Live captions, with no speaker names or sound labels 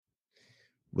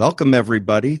Welcome,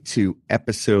 everybody, to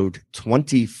episode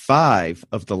 25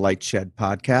 of the Light Shed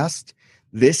podcast.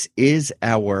 This is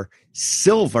our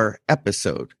silver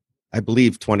episode. I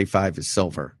believe 25 is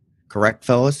silver. Correct,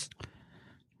 fellas?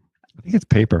 I think it's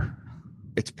paper.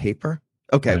 It's paper?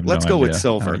 Okay, let's go with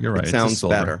silver. You're right. It sounds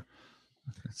better.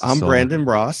 I'm Brandon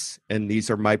Ross, and these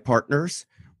are my partners,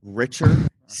 Richard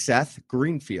Seth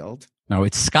Greenfield. No,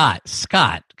 it's Scott.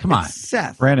 Scott, come on.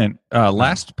 Seth. Brandon,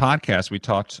 last podcast we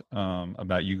talked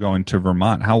about you going to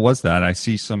Vermont. How was that? I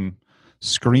see some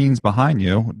screens behind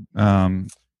you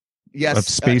Yes, of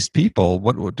spaced people.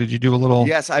 What did you do a little?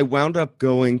 Yes, I wound up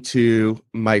going to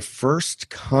my first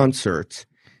concert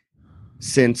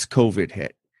since COVID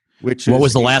hit. What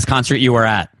was the last concert you were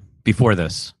at before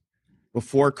this?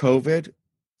 Before COVID?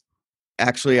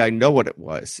 Actually, I know what it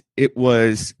was. It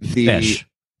was the... Fish.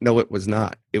 No, it was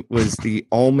not. It was the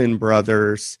Allman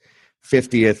Brothers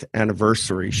 50th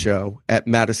anniversary show at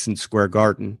Madison Square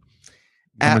Garden,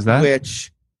 at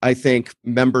which I think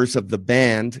members of the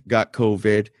band got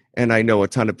COVID, and I know a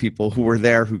ton of people who were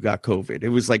there who got COVID. It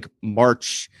was like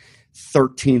March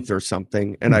 13th or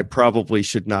something, and I probably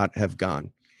should not have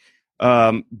gone.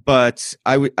 But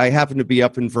I happened to be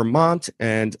up in Vermont,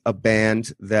 and a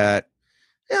band that,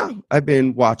 I've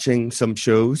been watching some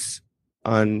shows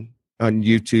on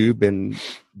YouTube and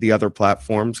the other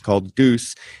platforms called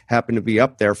Goose, happened to be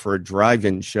up there for a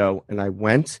drive-in show, and I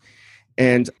went,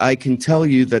 and I can tell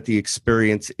you that the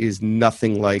experience is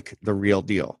nothing like the real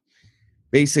deal.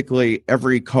 Basically,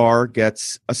 every car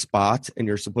gets a spot, and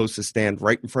you're supposed to stand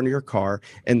right in front of your car,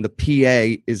 and the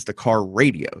PA is the car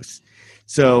radios.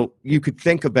 So you could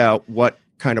think about what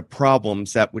kind of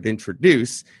problems that would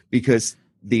introduce, because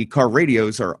the car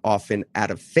radios are often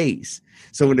out of phase.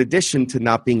 So in addition to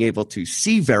not being able to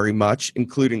see very much,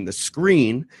 including the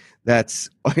screen that's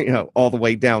all the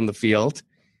way down the field,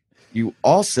 you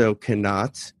also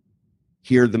cannot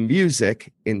hear the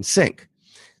music in sync.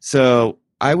 So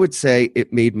I would say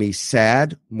it made me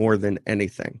sad more than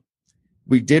anything.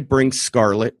 We did bring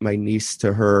Scarlett, my niece,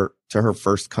 to her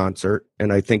first concert,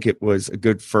 and I think it was a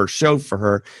good first show for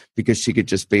her because she could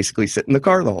just basically sit in the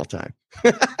car the whole time.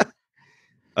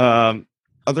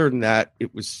 Other than that,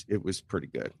 it was pretty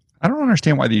good. I don't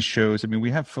understand why these shows. I mean,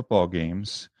 we have football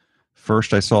games.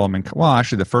 First, I saw them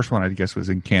actually, the first one I guess was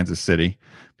in Kansas City.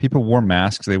 People wore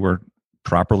masks. They were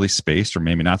properly spaced, or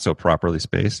maybe not so properly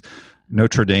spaced.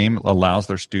 Notre Dame allows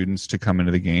their students to come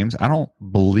into the games. I don't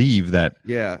believe that.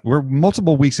 Yeah, we're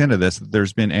multiple weeks into this.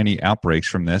 There's been any outbreaks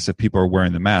from this if people are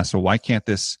wearing the mask. So why can't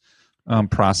this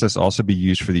process also be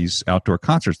used for these outdoor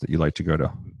concerts that you like to go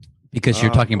to? Because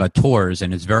you're talking about tours,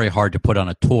 and it's very hard to put on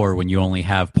a tour when you only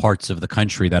have parts of the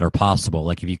country that are possible.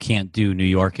 Like if you can't do New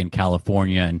York and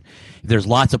California, and there's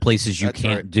lots of places you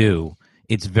can't do,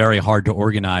 it's very hard to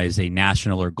organize a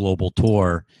national or global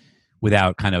tour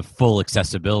without kind of full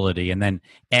accessibility. And then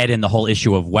add in the whole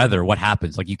issue of weather. What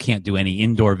happens? Like you can't do any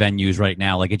indoor venues right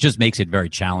now. Like it just makes it very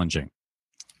challenging.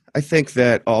 I think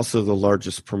that also the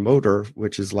largest promoter,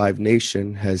 which is Live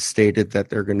Nation, has stated that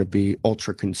they're going to be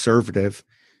ultra conservative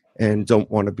and don't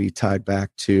want to be tied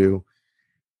back to,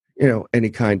 any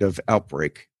kind of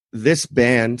outbreak. This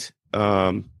band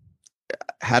had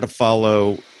to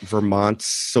follow Vermont's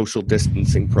social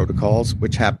distancing protocols,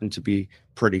 which happen to be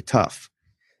pretty tough.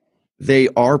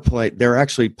 They're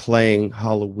actually playing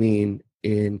Halloween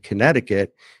in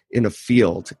Connecticut in a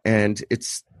field, and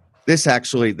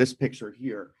this picture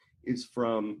here is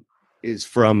from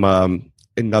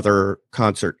another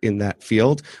concert in that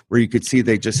field where you could see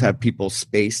they just have people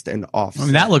spaced and off. I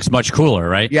mean, that looks much cooler,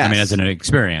 right? Yes. I mean, as an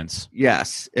experience.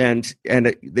 Yes. And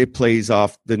it plays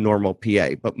off the normal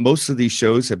PA, but most of these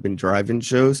shows have been drive-in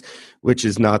shows, which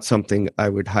is not something I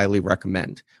would highly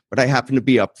recommend. But I happen to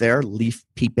be up there leaf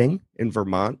peeping in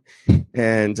Vermont,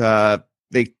 and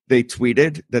they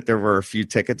tweeted that there were a few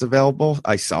tickets available.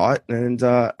 I saw it, and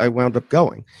I wound up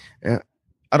going.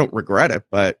 I don't regret it,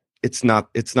 but it's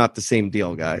not the same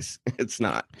deal, guys. It's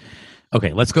not.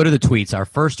 Okay, let's go to the tweets. Our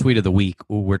first tweet of the week,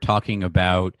 we're talking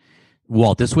about,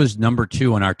 Walt, this was number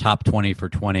 2 on our top 20 for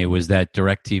 20, was that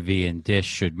DirecTV and Dish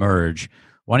should merge.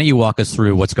 Why don't you walk us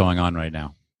through what's going on right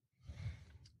now?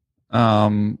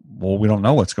 Well, we don't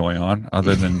know what's going on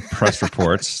other than press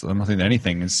reports. I don't think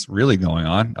anything is really going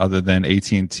on other than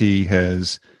AT&T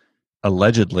has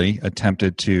allegedly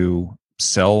attempted to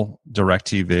sell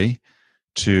DirecTV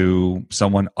to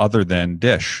someone other than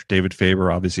Dish. David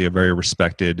Faber, obviously a very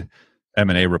respected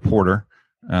M&A reporter,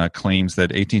 claims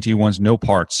that AT&T wants no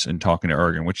parts in talking to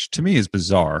Ergen, which to me is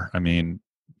bizarre. I mean,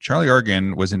 Charlie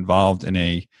Ergen was involved in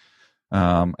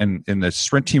in the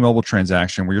Sprint T-Mobile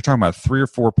transaction where you're talking about 3 or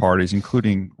 4 parties,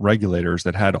 including regulators,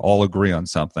 that had all agree on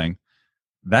something.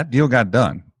 that deal got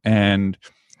done. And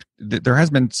there has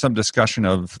been some discussion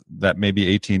of that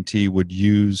maybe AT&T would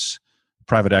use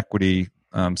private equity,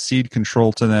 cede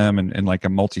control to them and like a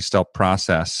multi-step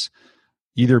process,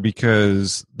 either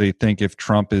because they think if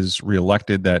Trump is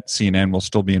reelected that CNN will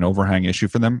still be an overhang issue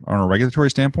for them on a regulatory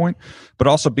standpoint, but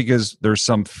also because there's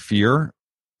some fear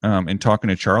in talking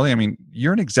to Charlie. I mean,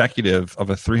 you're an executive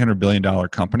of a $300 billion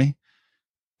company.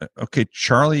 Okay,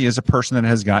 Charlie is a person that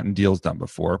has gotten deals done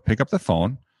before. Pick up the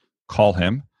phone, call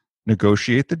him,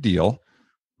 negotiate the deal,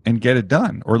 and get it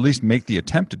done, or at least make the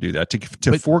attempt to do that,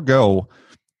 to forego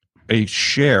a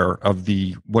share of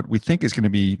the what we think is going to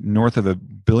be north of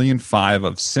 $1.5 billion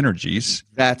of synergies.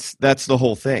 That's the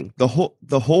whole thing. The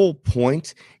whole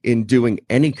point in doing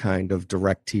any kind of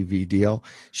direct TV deal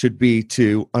should be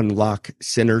to unlock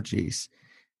synergies.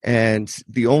 And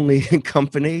the only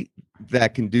company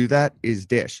that can do that is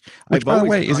Dish. Which, by the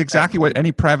way, is exactly what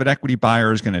any private equity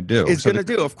buyer is going to do.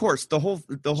 Of course. The whole.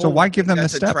 So why give them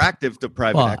this step? Attractive to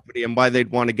private equity and why they'd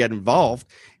want to get involved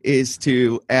is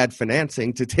to add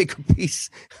financing to take a piece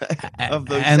of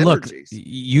those and synergies. Look,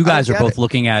 you guys are both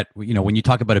looking at, when you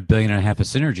talk about $1.5 billion of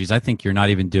synergies, I think you're not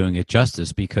even doing it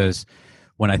justice, because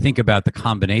when I think about the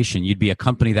combination, you'd be a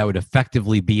company that would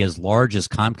effectively be as large as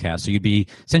Comcast. So you'd be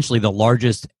essentially the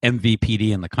largest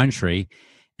MVPD in the country,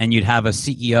 and you'd have a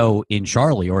CEO in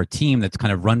Charlie, or a team that's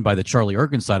kind of run by the Charlie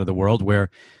Ergen side of the world, where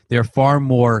they're far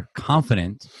more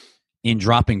confident in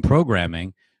dropping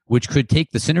programming, which could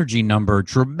take the synergy number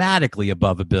dramatically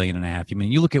above $1.5 billion. I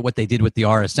mean, you look at what they did with the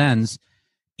RSNs.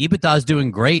 EBITDA is doing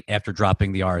great after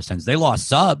dropping the RSNs. They lost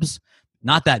subs,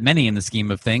 not that many in the scheme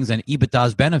of things, and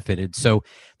EBITDA's benefited. So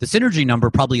the synergy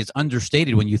number probably is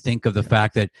understated when you think of the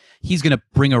fact that he's going to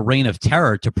bring a reign of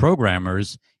terror to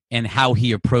programmers and how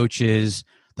he approaches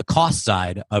the cost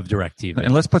side of DirecTV.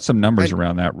 And let's put some numbers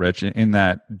around that, Rich. In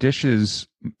that, Dish's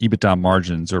EBITDA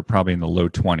margins are probably in the low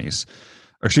 20s.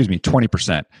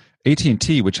 20%.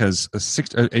 AT&T, which has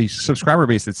a subscriber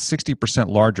base that's 60%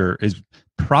 larger, is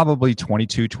probably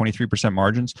 22, 23%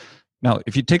 margins. Now,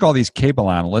 if you take all these cable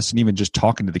analysts and even just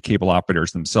talking to the cable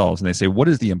operators themselves, and they say, what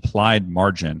is the implied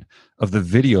margin of the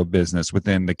video business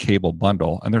within the cable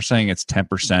bundle? And they're saying it's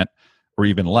 10% or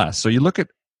even less. So you look at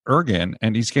Ergen,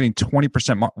 and he's getting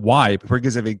 20%. Why?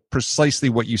 Because of precisely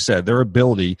what you said, their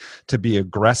ability to be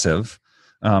aggressive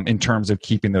in terms of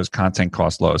keeping those content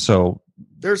costs low. So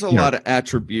there's a lot of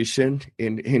attribution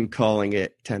in calling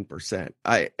it 10%.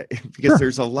 Because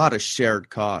there's a lot of shared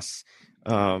costs.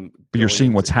 But you're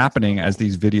seeing what's happening as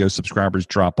these video subscribers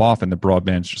drop off and the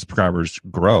broadband subscribers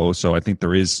grow. So I think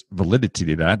there is validity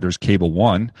to that. There's Cable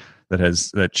One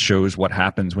that shows what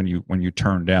happens when you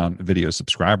turn down video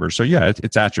subscribers. So yeah,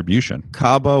 it's attribution.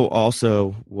 Cabo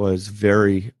also was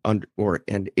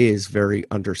is very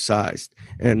undersized,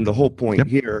 and the whole point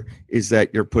here is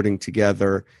that you're putting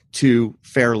together two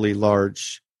fairly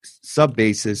large sub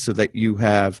bases so that you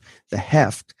have the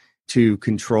heft to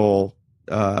control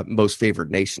most favored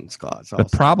nations clause. The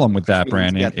problem with that,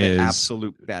 Brandon, is the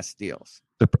absolute best deals.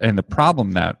 The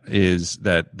problem is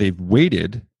that they've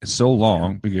waited so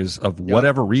long because of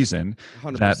whatever reason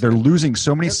 100%. That they're losing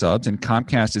so many subs, and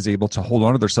Comcast is able to hold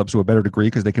on to their subs to a better degree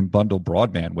because they can bundle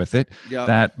broadband with it.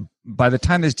 That by the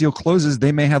time this deal closes,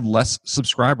 they may have less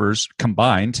subscribers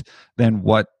combined than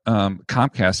what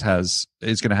Comcast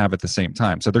is going to have at the same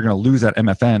time. So they're going to lose that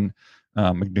MFN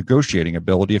negotiating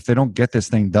ability if they don't get this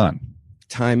thing done.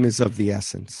 Time is of the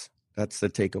essence. That's the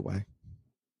takeaway.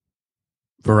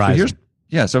 Verizon.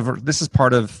 So this is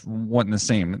part of one and the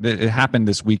same. It happened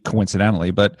this week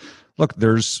coincidentally, but look,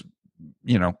 there's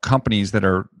companies that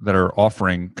are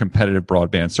offering competitive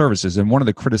broadband services, and one of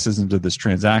the criticisms of this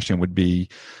transaction would be,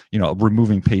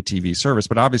 removing pay TV service.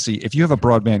 But obviously, if you have a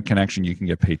broadband connection, you can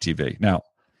get pay TV. Now,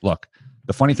 look,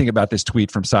 the funny thing about this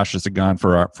tweet from Sasha Sagan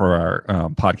for our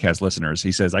podcast listeners,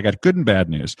 he says, "I got good and bad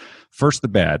news. First, the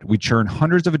bad: we churn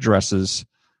hundreds of addresses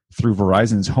through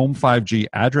Verizon's Home 5G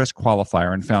address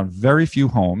qualifier and found very few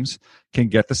homes can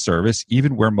get the service,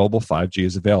 even where mobile 5G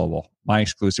is available. My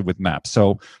exclusive with Maps."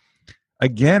 So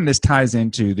again, this ties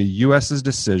into the U.S.'s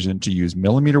decision to use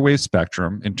millimeter wave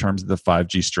spectrum in terms of the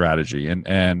 5G strategy.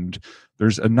 And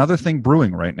there's another thing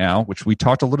brewing right now, which we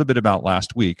talked a little bit about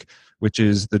last week, which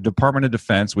is the Department of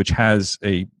Defense, which has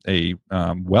a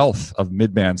wealth of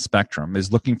mid-band spectrum,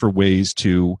 is looking for ways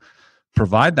to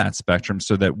provide that spectrum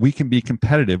so that we can be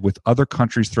competitive with other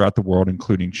countries throughout the world,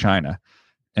 including China.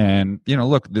 And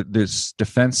look, this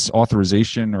Defense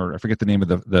Authorization, or I forget the name of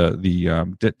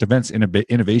the Defense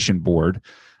Innovation Board,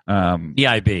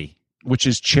 DIB, which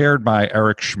is chaired by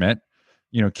Eric Schmidt,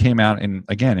 came out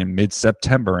in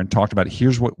mid-September and talked about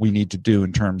here's what we need to do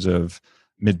in terms of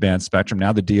mid-band spectrum.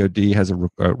 Now the DoD has a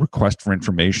request for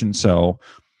information. So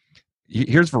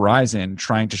here's Verizon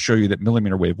trying to show you that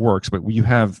millimeter wave works, but you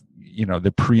have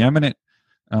the preeminent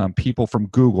people from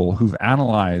Google who've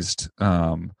analyzed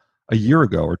a year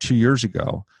ago or 2 years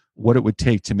ago what it would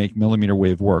take to make millimeter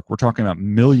wave work. We're talking about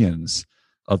millions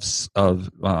of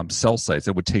cell sites.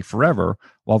 It would take forever,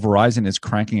 while Verizon is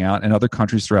cranking out, and other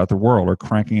countries throughout the world are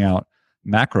cranking out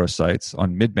macro sites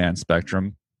on mid-band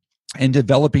spectrum and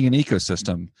developing an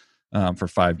ecosystem for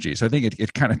 5G. So I think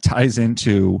it kind of ties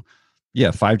into,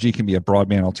 5G can be a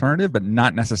broadband alternative, but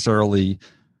not necessarily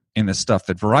in the stuff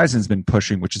that Verizon's been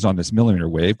pushing, which is on this millimeter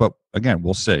wave. But again,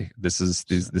 we'll see. This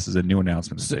is a new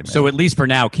announcement. So at least for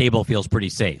now, cable feels pretty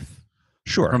safe.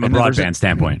 Sure. From a broadband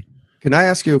standpoint. Can I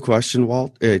ask you a question,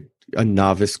 Walt? A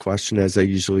novice question, as I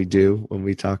usually do when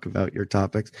we talk about your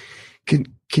topics. Can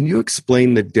you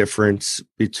explain the difference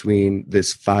between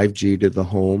this 5G to the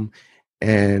home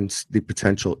and the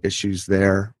potential issues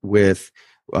there with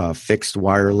fixed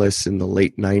wireless in the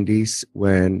late 90s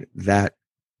when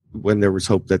there was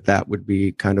hope that would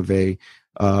be kind of a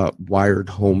wired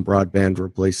home broadband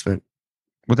replacement?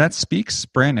 Well, that speaks,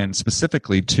 Brandon,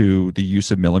 specifically to the use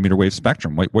of millimeter wave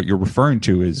spectrum. What you're referring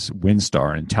to is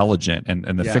WinStar, Intelligent,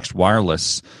 and the fixed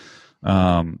wireless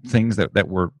things that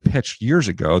were pitched years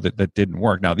ago that didn't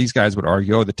work. Now, these guys would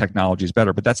argue, the technology is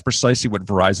better, but that's precisely what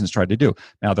Verizon's tried to do.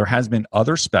 Now, there has been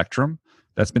other spectrum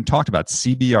that's been talked about.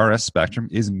 CBRS spectrum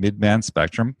is mid-band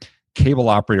spectrum. Cable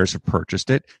operators have purchased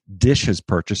it. Dish has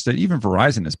purchased it. Even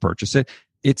Verizon has purchased it.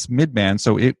 It's mid-band,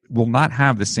 so it will not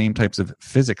have the same types of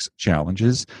physics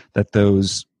challenges that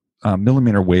those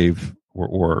millimeter wave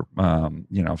or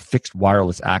fixed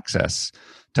wireless access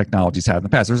technologies had in the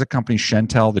past. There's a company,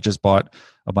 Shentel, that just bought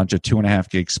a bunch of 2.5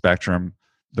 gig spectrum.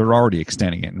 They're already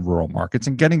extending it in rural markets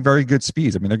and getting very good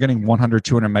speeds. I mean, they're getting 100,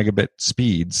 200 megabit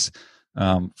speeds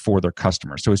for their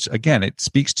customers. So it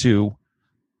speaks to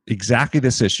exactly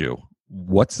this issue.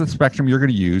 What's the spectrum you're going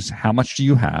to use? How much do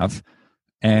you have?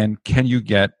 And can you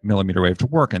get millimeter wave to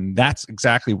work? And that's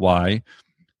exactly why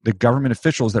the government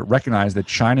officials that recognize that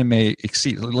China may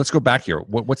exceed. Let's go back here.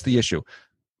 What's the issue?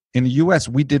 In the US,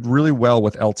 we did really well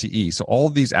with LTE. So all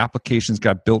of these applications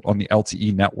got built on the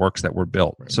LTE networks that were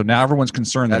built. Right. So now everyone's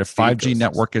concerned that if 5G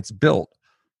network gets built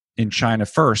in China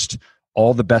first,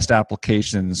 all the best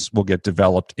applications will get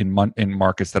developed in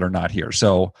markets that are not here.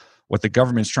 So what the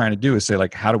government's trying to do is say,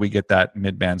 like, how do we get that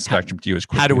mid-band spectrum to you as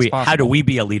quickly as possible? How do we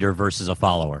be a leader versus a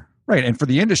follower? Right. And for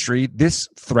the industry, this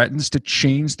threatens to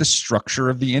change the structure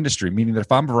of the industry, meaning that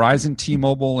if I'm Verizon,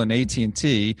 T-Mobile, and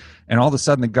AT&T, and all of a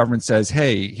sudden the government says,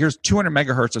 hey, here's 200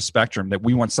 megahertz of spectrum that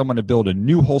we want someone to build a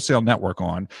new wholesale network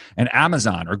on, and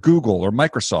Amazon or Google or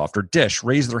Microsoft or Dish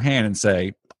raise their hand and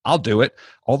say, I'll do it.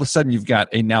 All of a sudden, you've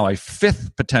got now a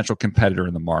fifth potential competitor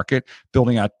in the market,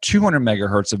 building out 200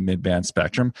 megahertz of mid-band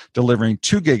spectrum, delivering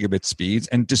 2 gigabit speeds,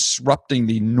 and disrupting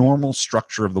the normal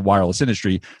structure of the wireless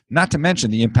industry, not to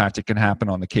mention the impact it can happen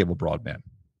on the cable broadband.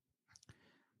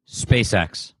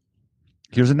 SpaceX.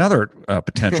 Here's another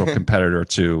potential competitor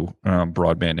to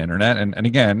broadband internet. And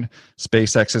again,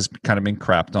 SpaceX has kind of been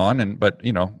crapped on. But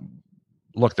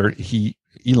look,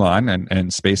 Elon and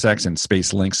SpaceX and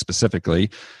SpaceLink specifically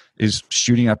is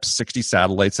shooting up 60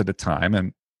 satellites at a time.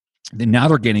 And now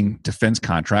they're getting defense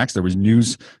contracts. There was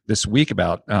news this week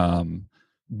about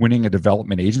winning a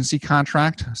development agency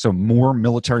contract. So more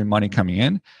military money coming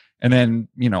in. And then,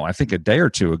 I think a day or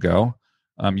two ago,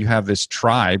 you have this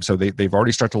tribe. So they've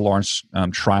already started to launch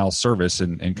trial service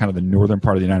in kind of the northern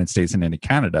part of the United States and into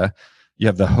Canada. You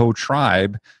have the Ho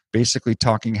tribe basically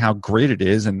talking how great it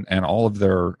is, and all of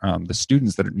their the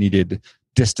students that needed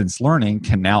distance learning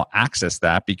can now access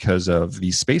that because of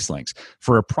these space links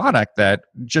for a product that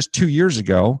just 2 years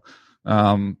ago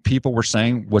people were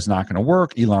saying was not going to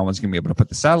work. Elon was going to be able to put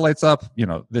the satellites up,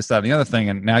 this, that, and the other thing,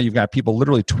 and now you've got people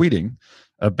literally tweeting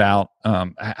about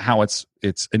how it's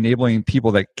enabling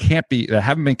people that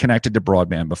haven't been connected to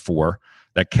broadband before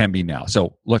that can be now.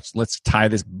 So let's tie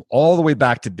this all the way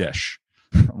back to Dish,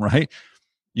 right?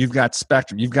 You've got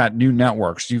spectrum, you've got new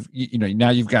networks, now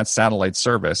you've got satellite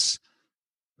service.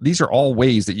 These are all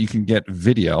ways that you can get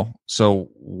video. So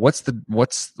what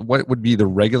would be the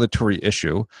regulatory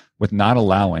issue with not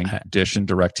allowing Dish and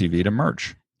DirecTV to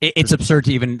merge? It's absurd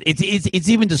to even it's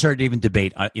even absurd to even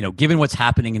debate. Given what's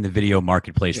happening in the video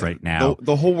marketplace right now,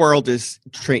 the whole world is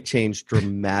changed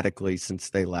dramatically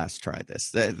since they last tried this.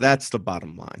 That's the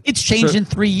bottom line. It's changed in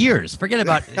 3 years. Forget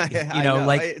about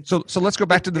So let's go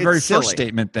back to the very first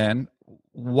statement then.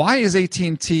 Why is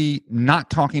AT&T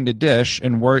not talking to Dish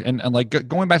and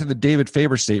going back to the David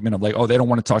Faber statement of they don't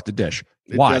want to talk to Dish?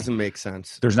 Why? It doesn't make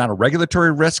sense. There's not a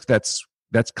regulatory risk that's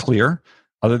clear.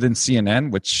 other than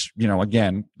CNN, which,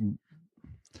 again,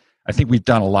 I think we've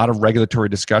done a lot of regulatory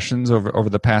discussions over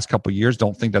the past couple of years.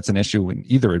 Don't think that's an issue in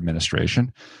either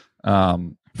administration.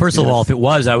 First of all, if it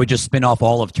was, I would just spin off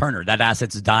all of Turner. That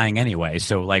asset's dying anyway.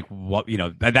 So,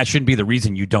 that shouldn't be the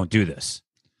reason you don't do this.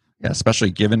 Yeah, especially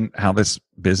given how this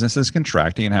business is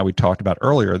contracting and how we talked about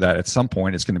earlier that at some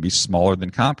point it's going to be smaller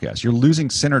than Comcast. You're losing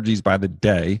synergies by the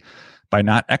day by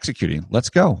not executing.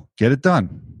 Let's go. Get it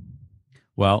done.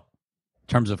 Well, in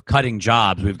terms of cutting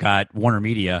jobs, we've got Warner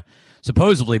Media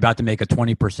supposedly about to make a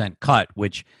 20% cut,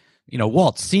 which,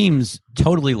 Walt, seems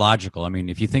totally logical. I mean,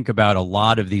 if you think about a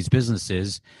lot of these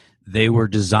businesses, they were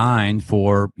designed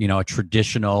for, a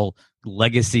traditional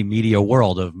legacy media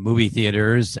world of movie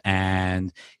theaters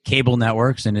and cable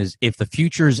networks. And if the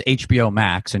future is HBO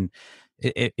Max, and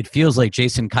it feels like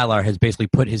Jason Kilar has basically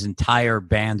put his entire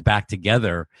band back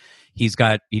together. He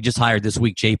just hired this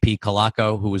week JP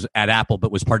Colaco, who was at Apple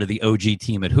but was part of the OG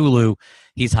team at Hulu.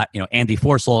 He's Andy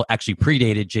Forssell actually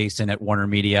predated Jason at Warner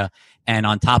Media, and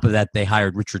on top of that, they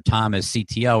hired Richard Thomas,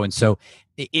 CTO. And so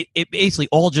it basically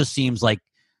all just seems like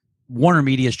Warner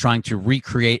Media is trying to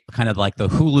recreate kind of like the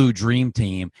Hulu dream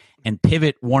team and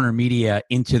pivot Warner Media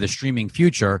into the streaming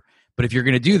future. But if you're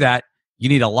going to do that, you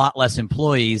need a lot less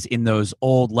employees in those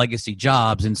old legacy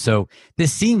jobs. And so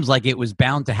this seems like it was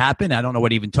bound to happen. I don't know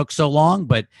what even took so long,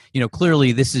 but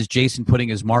clearly this is Jason putting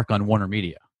his mark on Warner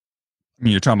Media. I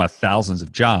mean, you're talking about thousands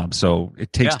of jobs, so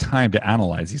it takes time to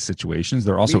analyze these situations.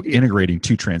 They're also integrating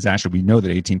two transactions. We know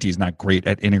that AT&T is not great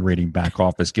at integrating back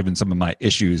office, given some of my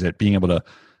issues at being able to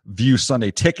view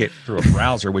Sunday Ticket through a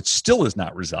browser, which still is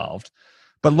not resolved.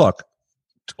 But look,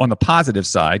 on the positive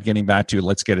side, getting back to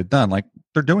let's get it done, like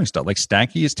they're doing stuff. Like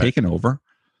Stanky is taken over.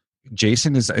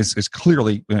 Jason is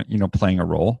clearly playing a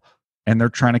role, and they're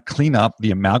trying to clean up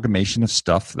the amalgamation of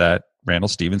stuff that Randall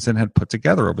Stevenson had put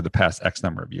together over the past X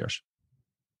number of years.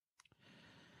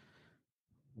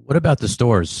 What about the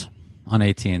stores on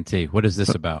AT&T? What is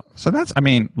this about? So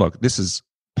look, this is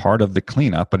part of the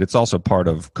cleanup, but it's also part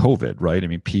of COVID, right? I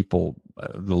mean, people,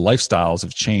 the lifestyles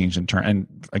have changed in turn. And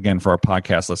again, for our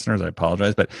podcast listeners, I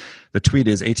apologize, but the tweet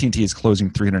is AT&T is closing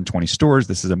 320 stores.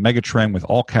 This is a mega trend with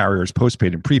all carriers,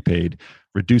 postpaid and prepaid,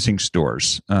 reducing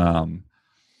stores.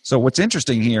 So what's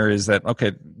interesting here is that,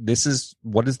 okay,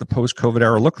 what does the post-COVID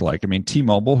era look like? I mean,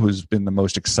 T-Mobile, who's been the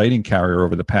most exciting carrier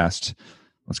over the past,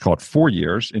 let's call it 4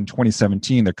 years. In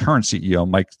 2017, the current CEO,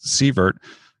 Mike Sievert,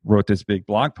 wrote this big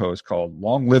blog post called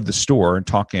Long Live the Store, and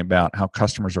talking about how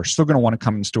customers are still going to want to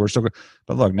come in stores.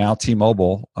 But look, now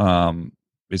T-Mobile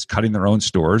is cutting their own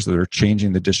stores. They're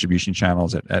changing the distribution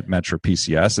channels at Metro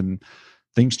PCS, and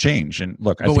things change. And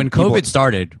look, when COVID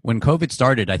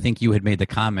started, I think you had made the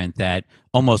comment that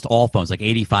almost all phones, like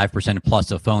 85% plus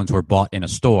of phones, were bought in a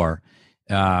store.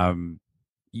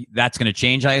 That's going to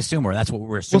change, I assume, or that's what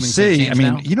we're assuming. We'll see. I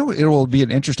mean, it will be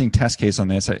an interesting test case on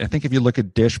this. I think if you look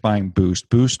at Dish buying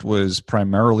Boost was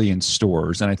primarily in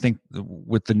stores. And I think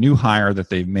with the new hire that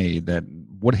they've made, that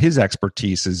what his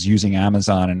expertise is using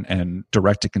Amazon and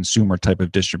direct-to-consumer type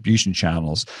of distribution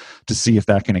channels to see if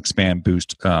that can expand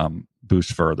Boost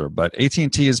further. But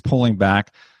AT&T is pulling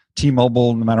back.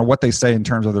 T-Mobile, no matter what they say in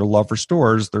terms of their love for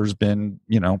stores, there's been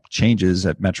changes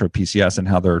at Metro PCS and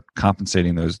how they're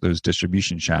compensating those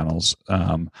distribution channels.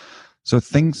 So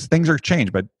things are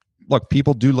changed, but look,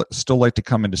 people do still like to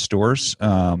come into stores.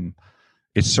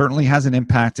 It certainly hasn't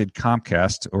impacted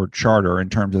Comcast or Charter in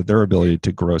terms of their ability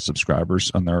to grow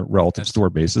subscribers on their relative store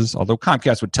bases. Although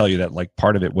Comcast would tell you that like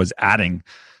part of it was adding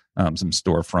some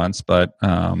storefronts, but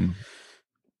look,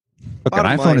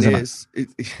 an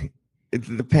iPhone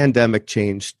the pandemic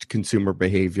changed consumer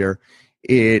behavior.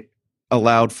 It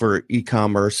allowed for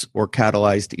e-commerce or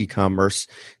catalyzed e-commerce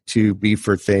to be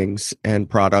for things and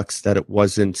products that it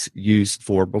wasn't used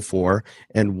for before.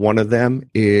 And one of them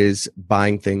is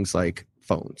buying things like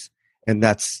phones. And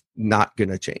that's not going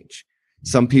to change.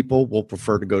 Some people will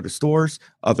prefer to go to stores,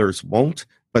 others won't.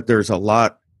 But there's a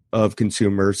lot of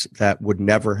consumers that would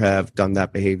never have done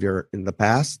that behavior in the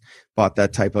past, bought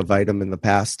that type of item in the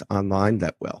past online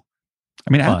that will. I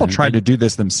mean, Apple tried to do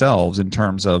this themselves in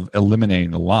terms of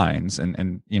eliminating the lines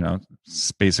and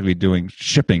basically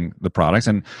shipping the products.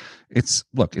 And it's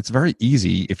very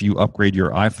easy if you upgrade your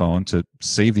iPhone to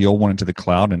save the old one into the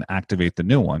cloud and activate the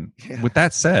new one. Yeah. With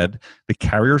that said, the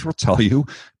carriers will tell you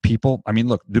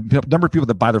the number of people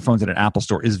that buy their phones at an Apple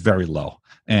store is very low.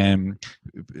 And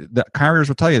the carriers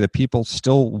will tell you that people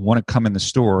still want to come in the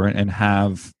store and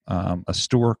have a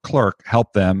store clerk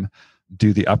help them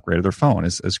do the upgrade of their phone,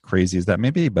 as crazy as that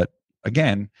may be. But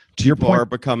again, to your point, are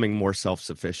becoming more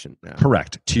self-sufficient now.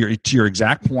 Correct. To your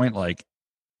exact point, like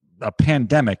a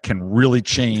pandemic can really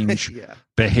change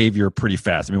behavior pretty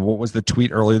fast. I mean, what was the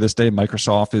tweet earlier this day?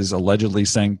 Microsoft is allegedly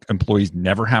saying employees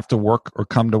never have to work or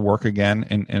come to work again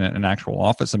in an actual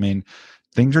office. I mean,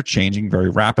 things are changing very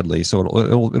rapidly. So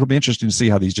it'll be interesting to see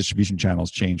how these distribution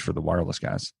channels change for the wireless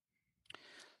guys.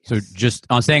 So just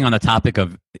on staying on the topic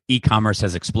of e-commerce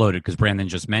has exploded, because Brandon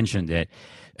just mentioned it.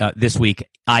 This week,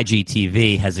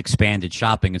 IGTV has expanded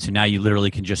shopping. And so now you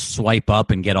literally can just swipe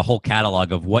up and get a whole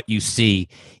catalog of what you see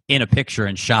in a picture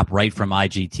and shop right from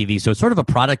IGTV. So it's sort of a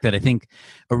product that I think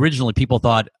originally people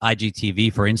thought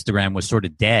IGTV for Instagram was sort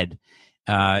of dead.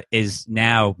 Is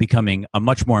now becoming a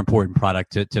much more important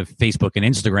product to Facebook and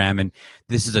Instagram. And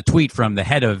this is a tweet from the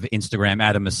head of Instagram,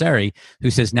 Adam Mosseri,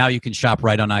 who says now you can shop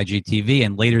right on IGTV,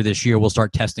 and later this year we'll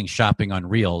start testing shopping on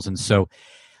Reels. And so,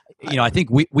 I think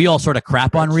we all sort of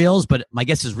crap on Reels, but my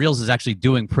guess is Reels is actually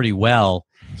doing pretty well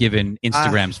given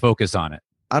Instagram's focus on it.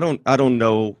 I don't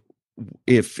know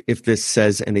if this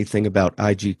says anything about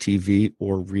IGTV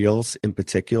or Reels in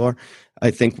particular. I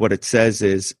think what it says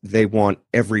is they want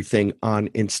everything on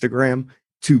Instagram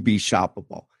to be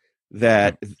shoppable.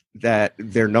 That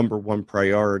their number one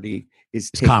priority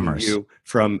is taking commerce. You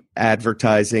from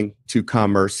advertising to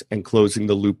commerce and closing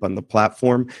the loop on the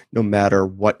platform, no matter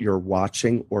what you're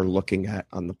watching or looking at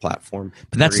on the platform.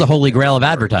 But that's the holy grail of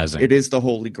advertising. It is the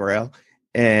holy grail.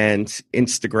 And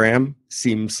Instagram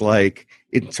seems like,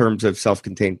 in terms of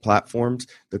self-contained platforms,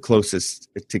 the closest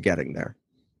to getting there.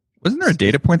 Wasn't there a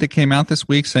data point that came out this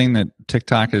week saying that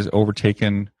TikTok has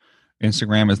overtaken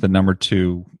Instagram as the number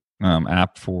 2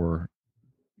 app for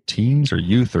teens or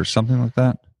youth or something like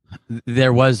that?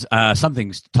 There was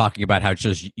something talking about how it's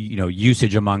just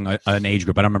usage among an age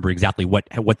group. I don't remember exactly what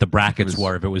the brackets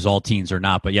were, if it was all teens or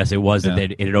not. But yes, it was that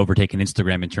it had overtaken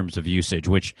Instagram in terms of usage.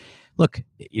 Which, look,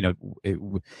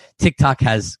 TikTok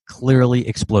has clearly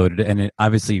exploded, and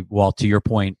obviously, while to your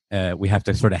point, we have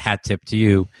to sort of hat tip to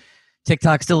you.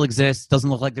 TikTok still exists. Doesn't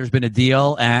look like there's been a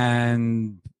deal,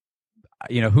 and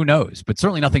who knows? But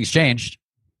certainly nothing's changed.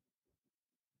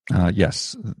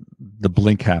 Yes, the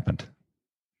blink happened.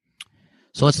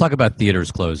 So let's talk about theaters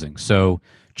closing. So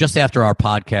just after our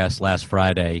podcast last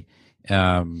Friday,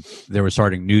 there was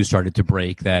news started to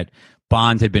break that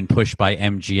Bond had been pushed by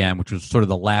MGM, which was sort of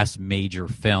the last major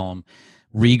film.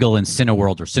 Regal and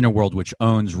Cineworld, which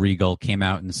owns Regal, came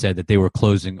out and said that they were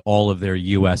closing all of their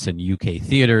U.S. and U.K.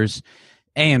 theaters.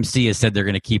 AMC has said they're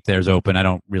going to keep theirs open. I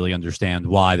don't really understand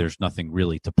why. There's nothing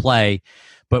really to play.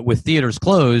 But with theaters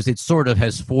closed, it sort of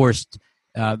has forced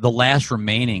the last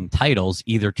remaining titles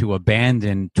either to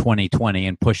abandon 2020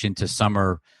 and push into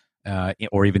summer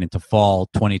or even into fall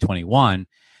 2021.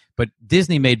 But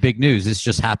Disney made big news. This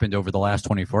just happened over the last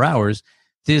 24 hours.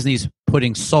 Disney's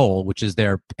putting Soul, which is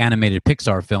their animated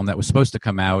Pixar film that was supposed to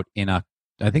come out in, I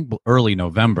think, early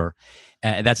November.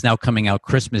 That's now coming out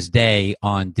Christmas Day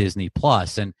on Disney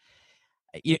Plus. And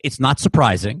it's not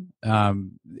surprising.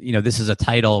 This is a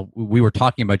title we were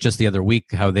talking about just the other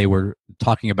week, how they were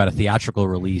talking about a theatrical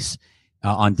release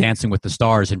on Dancing with the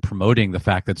Stars and promoting the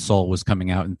fact that Soul was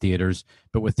coming out in theaters.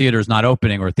 But with theaters not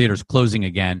opening or theaters closing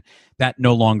again, that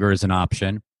no longer is an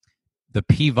option. The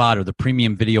PVOD, or the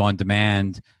premium video on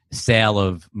demand sale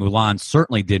of Mulan,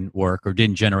 certainly didn't work or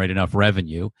didn't generate enough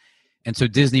revenue. And so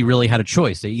Disney really had a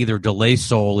choice. They either delay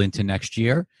Soul into next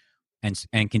year and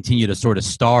continue to sort of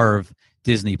starve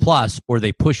Disney Plus, or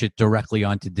they push it directly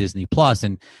onto Disney Plus.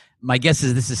 And my guess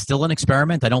is this is still an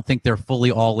experiment. I don't think they're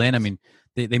fully all in. I mean,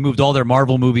 they moved all their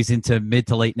Marvel movies into mid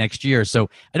to late next year. So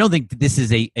I don't think this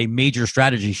is a major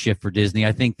strategy shift for Disney.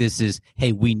 I think this is,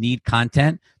 hey, we need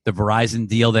content. The Verizon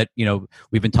deal that,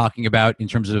 we've been talking about in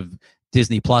terms of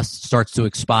Disney Plus starts to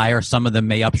expire. Some of them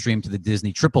may upstream to the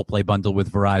Disney triple play bundle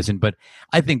with Verizon. But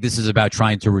I think this is about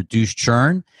trying to reduce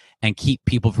churn and keep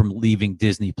people from leaving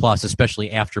Disney Plus,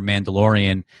 especially after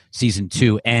Mandalorian Season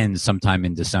 2 ends sometime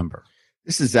in December.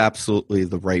 This is absolutely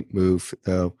the right move,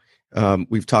 though.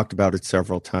 We've talked about it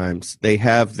several times. They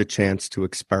have the chance to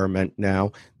experiment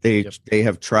now. They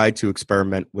have tried to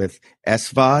experiment with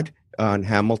SVOD on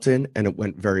Hamilton, and it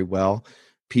went very well.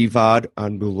 PVOD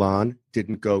on Mulan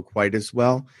didn't go quite as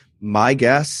well. My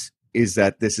guess is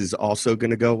that this is also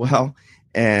going to go well.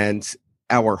 And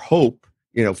our hope,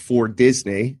 for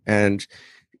Disney and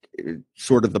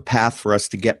sort of the path for us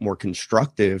to get more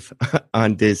constructive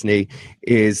on Disney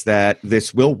is that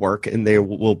this will work and they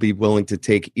will be willing to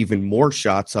take even more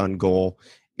shots on goal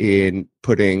in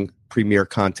putting premier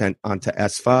content onto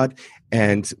SVOD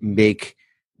and make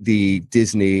the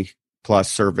Disney Plus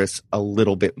service a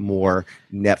little bit more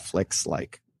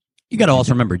Netflix-like. You got to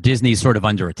also remember, Disney's sort of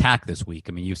under attack this week.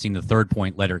 I mean, you've seen the Third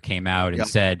Point letter came out and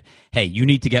said, hey, you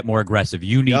need to get more aggressive.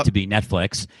 You need to be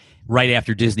Netflix. right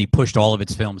after Disney pushed all of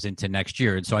its films into next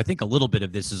year. And so I think a little bit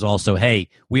of this is also, hey,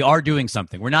 we are doing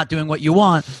something. We're not doing what you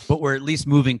want, but we're at least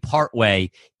moving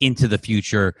partway into the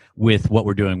future with what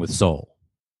we're doing with Soul.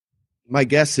 My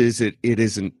guess is it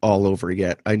isn't all over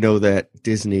yet. I know that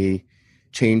Disney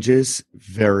changes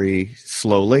very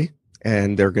slowly,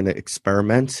 and they're going to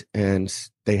experiment, and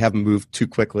they haven't moved too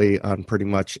quickly on pretty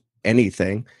much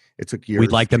anything. It took years.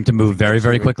 We'd like them to move very,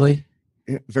 very quickly.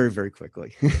 Yeah, very, very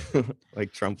quickly,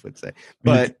 like Trump would say.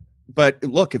 But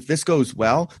look, if this goes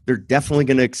well, they're definitely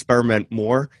going to experiment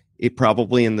more,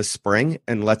 probably in the spring,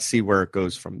 and let's see where it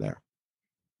goes from there.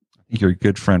 I think your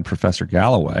good friend Professor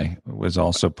Galloway was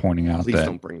also pointing out Please that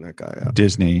don't bring that guy up.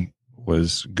 Disney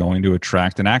was going to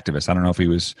attract an activist. I don't know if he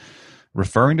was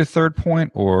referring to Third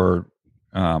Point or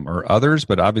others,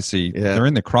 but obviously they're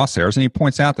in the crosshairs. And he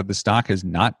points out that the stock has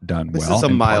not done well. This is a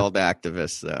mild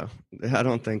activist, though. I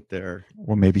don't think they're.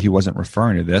 Well, maybe he wasn't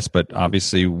referring to this, but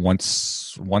obviously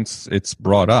once it's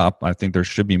brought up, I think there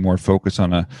should be more focus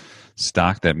on a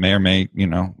stock that may or may,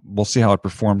 we'll see how it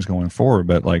performs going forward.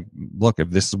 But like, look,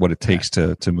 if this is what it takes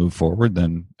to move forward,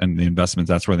 then, and the investments,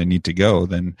 that's where they need to go,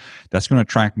 then that's going to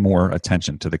attract more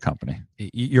attention to the company.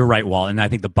 You're right, Walt. And I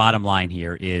think the bottom line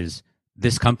here is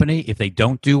this company, if they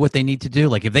don't do what they need to do,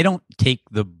 like if they don't take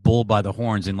the bull by the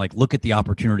horns and like look at the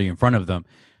opportunity in front of them,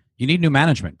 you need new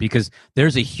management, because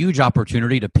there's a huge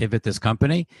opportunity to pivot this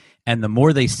company. And the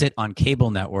more they sit on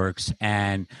cable networks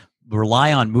and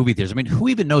rely on movie theaters. I mean, who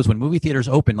even knows when movie theaters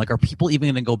open? Like, are people even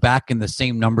going to go back in the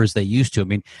same numbers they used to? I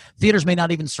mean, theaters may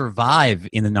not even survive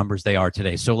in the numbers they are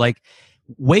today. So like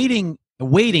waiting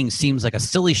seems like a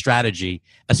silly strategy,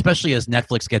 especially as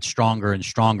Netflix gets stronger and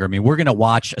stronger. I mean, we're going to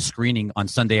watch a screening on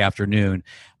Sunday afternoon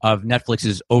of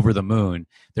Netflix's Over the Moon.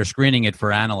 They're screening it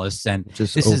for analysts, and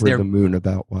just this over is their the moon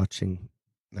about watching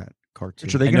that cartoon.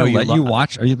 Which are they going to let you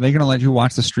watch? Are they going to let you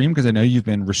watch the stream? Because I know you've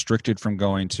been restricted from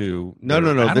going to. No.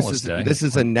 This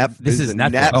is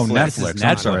Netflix. Oh, Netflix.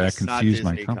 I'm sorry, I confused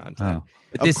my company. Oh.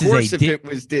 Of course, if it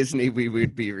was Disney, we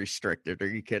would be restricted. Are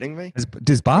you kidding me?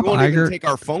 Does Bob Iger even take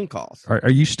our phone calls? Are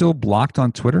you still blocked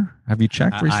on Twitter? Have you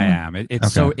checked recently? I am.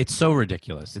 It's so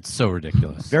ridiculous. It's so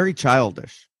ridiculous. Very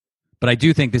childish. But I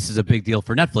do think this is a big deal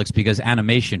for Netflix, because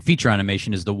feature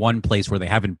animation is the one place where they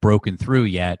haven't broken through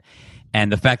yet.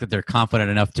 And the fact that they're confident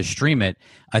enough to stream it,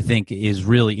 I think, is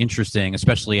really interesting,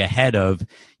 especially ahead of,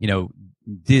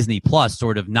 Disney Plus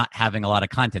sort of not having a lot of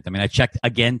content. I mean, I checked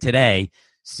again today.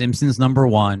 Simpsons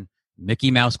 #1,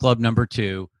 Mickey Mouse Club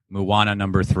 #2, Moana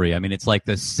 #3. I mean, it's like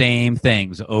the same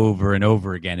things over and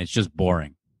over again. It's just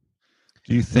boring.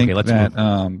 Do you think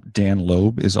that Dan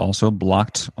Loeb is also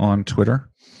blocked on Twitter?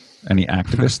 Any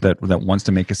activist that wants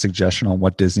to make a suggestion on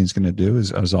what Disney's going to do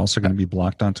is also going to be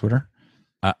blocked on Twitter?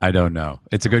 I don't know.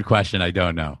 It's a good question. I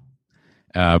don't know.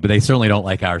 But they certainly don't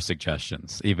like our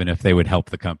suggestions, even if they would help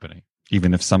the company.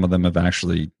 Even if some of them have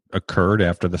actually occurred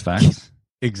after the fact?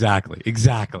 Exactly.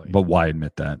 But why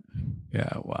admit that?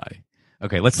 Yeah, why?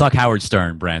 Okay, let's talk Howard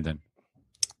Stern, Brandon.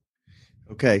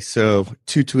 Okay, so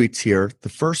 2 tweets here. The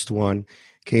first one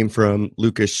came from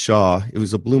Lucas Shaw. It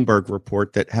was a Bloomberg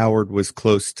report that Howard was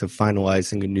close to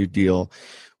finalizing a new deal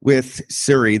with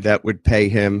Siri that would pay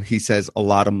him, he says, a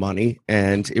lot of money.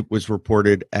 And it was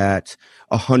reported at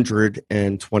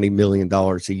 $120 million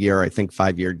a year, I think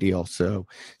 5-year deal. So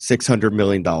 $600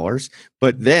 million.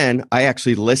 But then I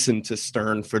actually listened to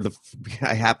Stern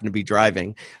I happened to be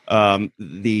driving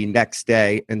the next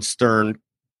day, and Stern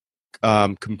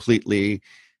completely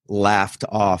laughed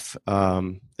off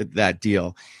that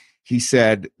deal. He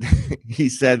said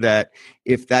that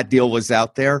if that deal was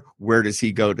out there, where does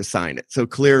he go to sign it? So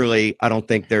clearly, I don't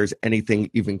think there's anything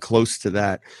even close to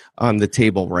that on the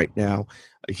table right now.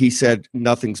 He said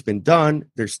nothing's been done.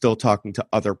 They're still talking to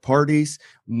other parties.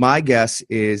 My guess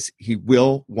is he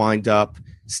will wind up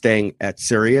staying at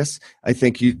Sirius. I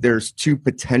think there's 2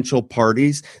 potential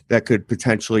parties that could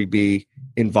potentially be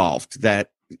involved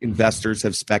that investors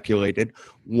have speculated.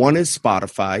 One is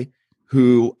Spotify,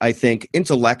 who I think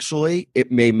intellectually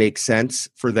it may make sense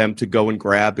for them to go and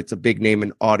grab. It's a big name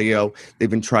in audio. They've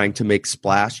been trying to make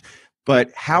splash. But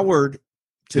Howard,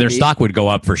 their stock would go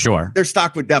up for sure. Their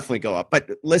stock would definitely go up. But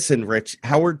listen, Rich,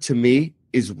 Howard to me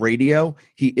is radio.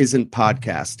 He isn't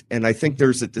podcast. And I think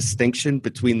there's a distinction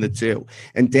between the two.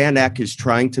 And Dan Eck is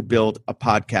trying to build a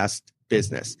podcast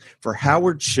business. For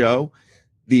Howard's show,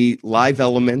 the live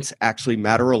elements actually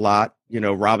matter a lot.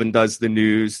 Robin does the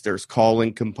news, there's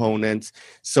calling components,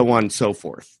 so on and so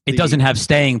forth. It doesn't have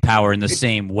staying power in the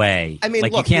same way. I mean,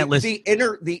 like, look, you can't listen.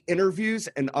 The interviews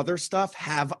and other stuff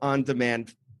have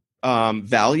on-demand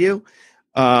value.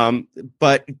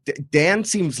 But Dan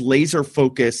seems laser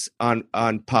focused on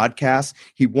podcasts.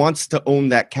 He wants to own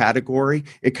that category.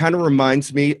 It kind of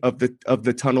reminds me of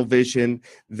the tunnel vision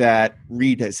that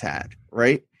Reed has had,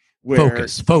 right? Where,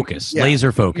 focus,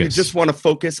 laser focus. You just want to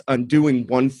focus on doing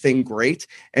one thing great.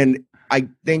 And I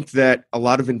think that a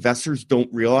lot of investors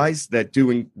don't realize that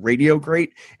doing radio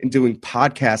great and doing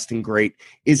podcasting great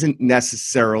isn't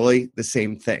necessarily the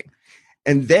same thing.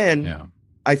 And then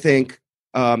I think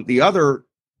the other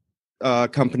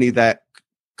company that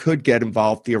could get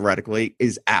involved theoretically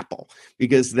is Apple,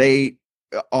 because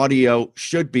audio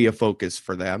should be a focus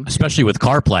for them, especially with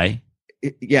CarPlay.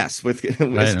 Yes,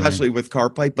 especially with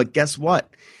CarPlay. But guess what?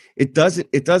 It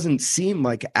doesn't seem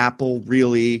like Apple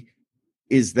really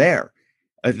is there.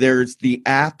 There's the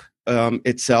app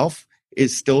itself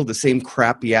is still the same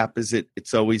crappy app as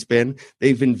it's always been.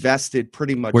 They've invested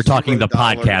pretty much. We're talking the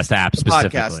podcast app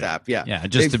specifically. Podcast app, yeah.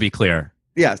 Just to be clear.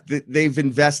 Yeah, they've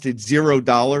invested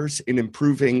 $0 in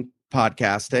improving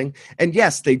podcasting, and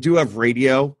yes, they do have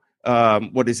radio.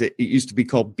 What is it? It used to be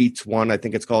called Beats One. I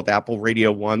think it's called Apple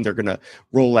Radio One. They're going to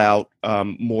roll out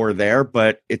more there,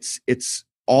 but it's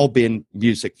all been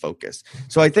music focused.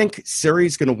 So I think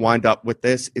Siri's going to wind up with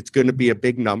this. It's going to be a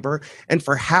big number. And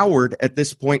for Howard at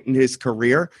this point in his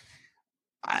career,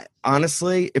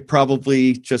 honestly, it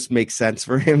probably just makes sense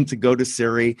for him to go to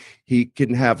Siri. He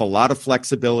can have a lot of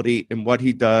flexibility in what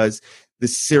he does. The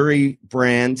Siri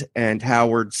brand and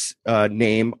Howard's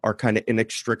name are kind of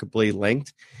inextricably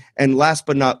linked. And last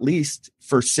but not least,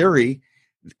 for Siri,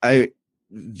 for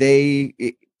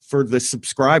the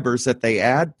subscribers that they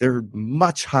add, they're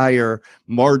much higher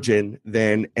margin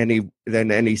than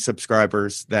any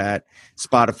subscribers that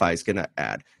Spotify is going to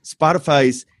add.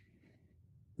 Spotify's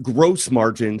gross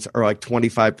margins are like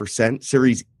 25%.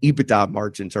 Siri's EBITDA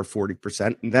margins are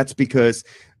 40%, and that's because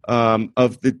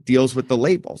of the deals with the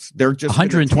labels. They're just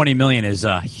 120 million is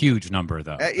a huge number,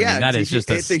 though. That is just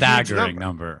a staggering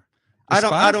number.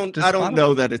 I don't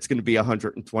know that it's going to be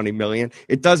 120 million.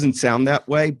 It doesn't sound that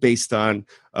way based on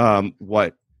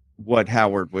what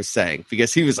Howard was saying,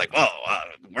 because he was like, "Oh,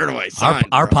 where do I sign?"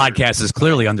 Our podcast is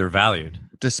clearly undervalued.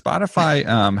 Does Spotify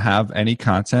have any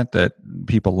content that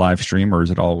people live stream, or is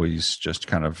it always just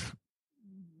kind of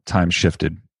time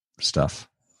shifted stuff?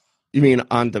 You mean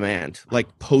on demand,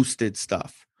 like posted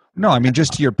stuff? No, I mean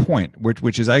just to your point,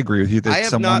 which is I agree with you that I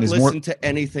have not listened to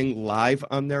anything live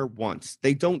on there once.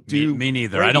 They don't do me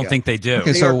neither. Radio. I don't think they do.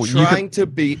 Okay, they are trying to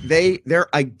be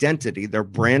their identity, their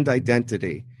brand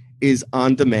identity is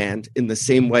on demand in the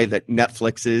same way that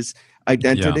Netflix's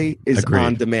identity is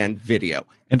on demand video.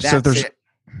 And that's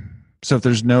so if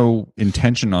there's no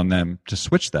intention on them to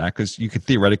switch that, because you could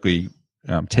theoretically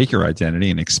take your identity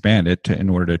and expand it in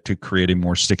order to create a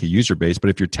more sticky user base. But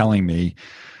if you're telling me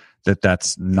that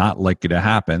that's not likely to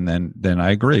happen, then I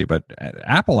agree. But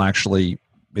Apple actually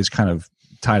is kind of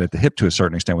tied at the hip to a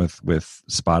certain extent with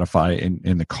Spotify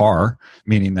in the car,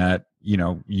 meaning that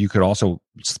you could also,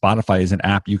 Spotify is an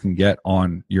app you can get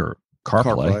on your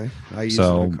CarPlay. I use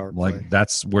so CarPlay. Like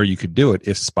that's where you could do it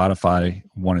if Spotify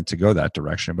wanted to go that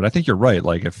direction. But I think you're right.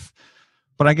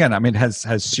 But again, I mean,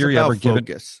 has Siri ever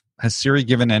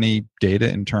given any data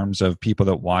in terms of people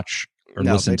that watch or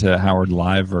listen to Howard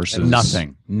live versus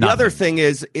nothing? The other thing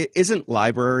is, isn't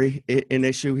library an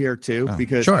issue here too?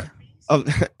 Because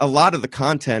a lot of the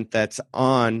content that's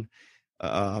on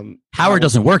Howard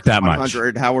doesn't work that much.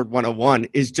 Howard 101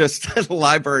 is just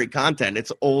library content.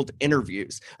 It's old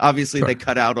interviews. Obviously, they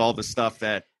cut out all the stuff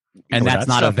that, and that's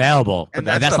not available. And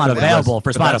that's not available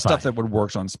for Spotify. That's stuff that would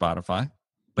work on Spotify.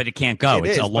 But it can't go.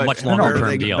 It's a much longer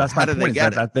term deal. That's my point.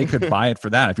 That they could buy it for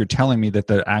that. If you're telling me that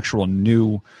the actual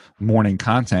new morning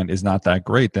content is not that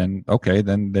great, then okay,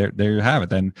 then there you have it.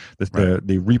 Then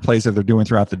the replays that they're doing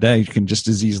throughout the day can just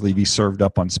as easily be served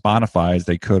up on Spotify as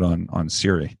they could on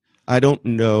Siri. I don't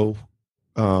know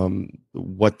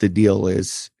what the deal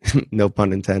is, no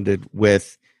pun intended,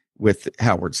 with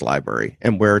Howard's library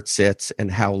and where it sits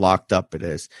and how locked up it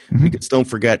is. Mm-hmm. Because don't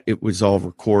forget, it was all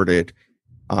recorded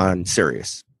on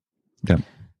Sirius. Yeah.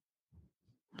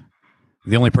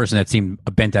 The only person that seemed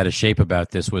bent out of shape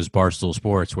about this was Barstool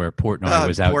Sports, where Portnoy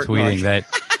was out tweeting that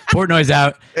Portnoy's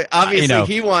out. Obviously,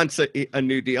 he wants a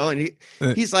new deal, and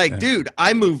he's like, dude,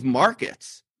 I move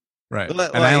markets. Right.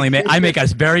 And I make a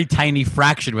very tiny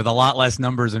fraction with a lot less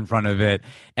numbers in front of it,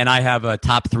 and I have a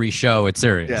top 3 show at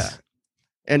Sirius. Yeah.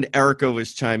 And Erica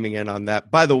was chiming in on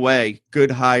that. By the way,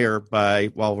 good hire by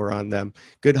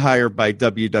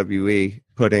WWE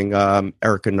putting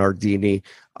Erica Nardini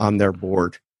on their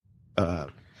board.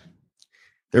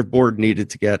 Their board needed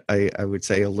to get, I would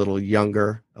say, a little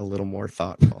younger, a little more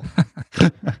thoughtful.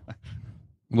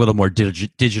 A little more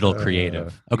digital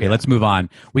creative. Okay, let's move on.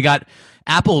 We got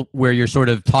Apple, where you're sort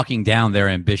of talking down their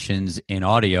ambitions in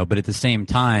audio, but at the same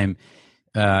time,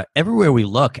 everywhere we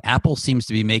look, Apple seems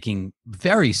to be making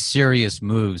very serious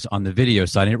moves on the video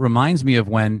side. And it reminds me of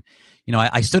when,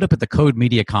 I stood up at the Code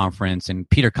Media Conference and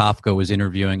Peter Kafka was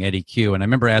interviewing Eddie Q. And I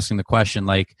remember asking the question,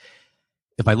 like,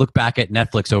 if I look back at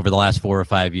Netflix over the last 4 or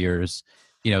 5 years,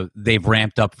 they've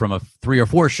ramped up from 3 or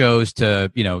 4 shows to,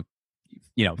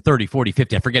 30, 40,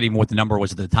 50. I forget even what the number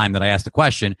was at the time that I asked the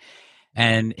question.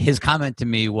 And his comment to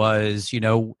me was,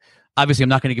 obviously I'm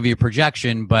not going to give you a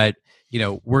projection, but,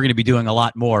 we're going to be doing a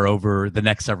lot more over the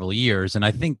next several years. And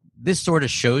I think this sort of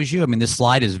shows you, this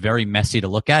slide is very messy to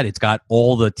look at. It's got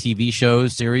all the TV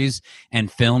shows, series,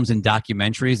 and films and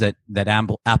documentaries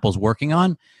that Apple's working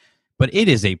on. But it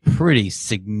is a pretty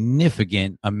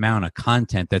significant amount of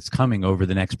content that's coming over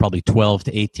the next probably 12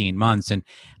 to 18 months. And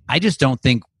I just don't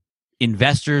think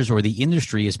investors or the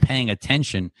industry is paying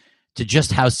attention to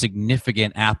just how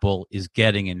significant Apple is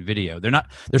getting in video. They're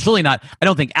certainly not, I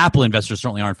don't think Apple investors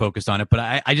certainly aren't focused on it, but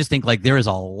I just think like there is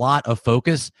a lot of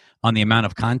focus on the amount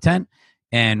of content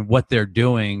and what they're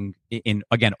doing in,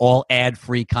 again, all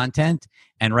ad-free content.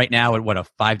 And right now at a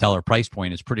 $5 price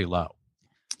point is pretty low.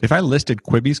 If I listed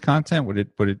Quibi's content, would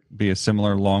it be a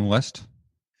similar long list?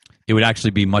 It would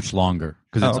actually be much longer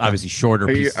because it's obviously shorter.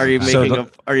 Are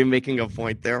you making a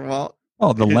point there, Walt?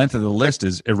 Well, the length of the list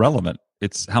is irrelevant.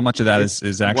 It's how much of that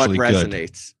is actually what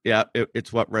resonates. Good. Yeah,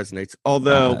 it's what resonates.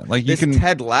 Although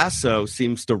Ted Lasso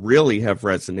seems to really have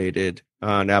resonated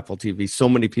on Apple TV. So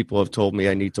many people have told me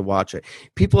I need to watch it.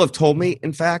 People have told me,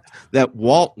 in fact, that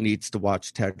Walt needs to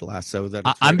watch Ted Lasso.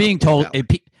 I'm being told.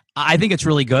 I think it's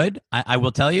really good. I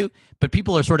will tell you, but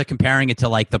people are sort of comparing it to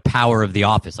like The Power of The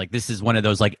Office. Like this is one of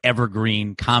those like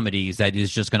evergreen comedies that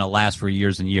is just going to last for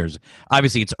years and years.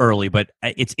 Obviously it's early, but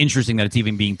it's interesting that it's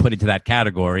even being put into that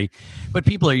category. But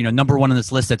people are, number one on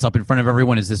this list that's up in front of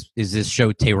everyone is this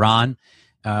show Tehran,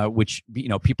 which,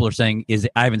 people are saying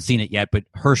I haven't seen it yet, but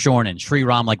Hershorn and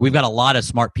Sriram, like we've got a lot of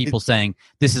smart people saying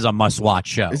this is a must-watch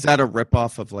show. Is that a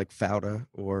ripoff of like Fauda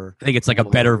or? I think it's like a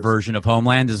better version of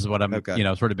Homeland. This is what I'm,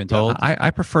 sort of been told. I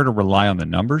prefer to rely on the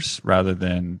numbers rather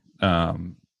than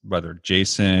whether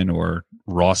Jason or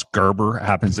Ross Gerber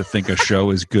happens to think a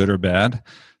show is good or bad.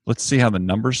 Let's see how the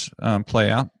numbers play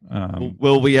out.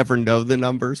 Will we ever know the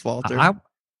numbers, Walter?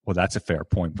 Well, that's a fair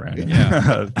point, Brandon.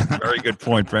 Yeah. Very good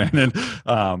point, Brandon.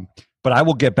 But I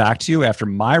will get back to you after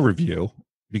my review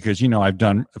because, I've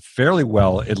done fairly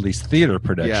well, at least theater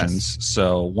predictions. Yes.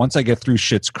 So once I get through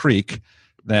Schitt's Creek,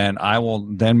 then I will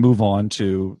then move on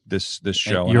to this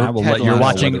show. And I will let you know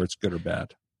whether it's good or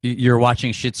bad. You're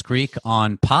watching Schitt's Creek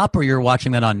on Pop or you're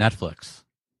watching that on Netflix?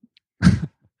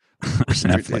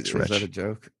 Netflix, Rich. Is that a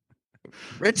joke?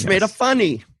 Rich made a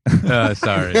funny.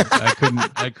 Sorry,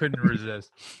 I couldn't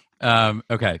resist.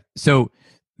 Okay, so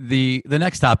the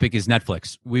next topic is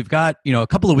Netflix. We've got a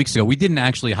couple of weeks ago we didn't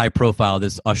actually high profile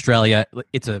this Australia.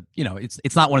 It's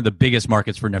it's not one of the biggest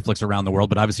markets for Netflix around the world,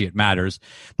 but obviously it matters.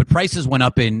 But prices went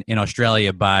up in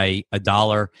Australia by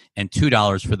 $1 and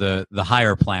 $2 for the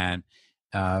higher plan.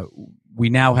 We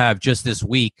now have just this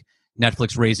week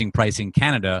Netflix raising price in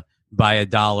Canada by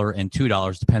 $1 and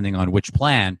 $2 depending on which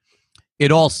plan.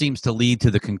 It all seems to lead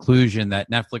to the conclusion that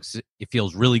Netflix, it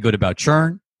feels really good about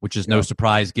churn, which is no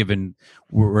surprise given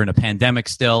we're in a pandemic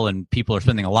still and people are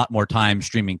spending a lot more time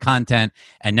streaming content,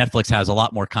 and Netflix has a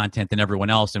lot more content than everyone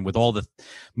else. And with all the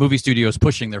movie studios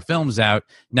pushing their films out,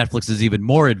 Netflix is even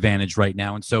more advantaged right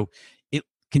now. And so it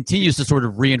continues to sort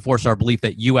of reinforce our belief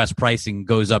that U.S. pricing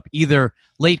goes up either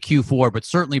late Q4, but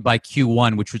certainly by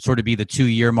Q1, which would sort of be the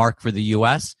 2-year mark for the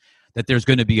U.S., that there's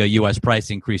going to be a U.S. price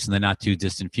increase in the not too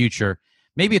distant future.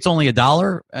 Maybe it's only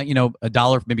 $1,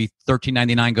 $1, maybe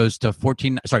 $13.99 goes to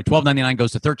 $12.99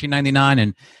 goes to $13.99,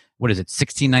 and what is it,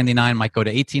 $16.99 might go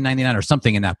to $18.99 or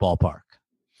something in that ballpark.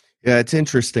 Yeah, it's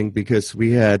interesting because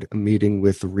we had a meeting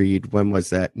with Reed. When was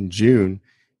that? In June,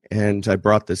 and I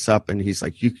brought this up, and he's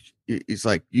like,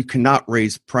 you cannot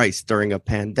raise price during a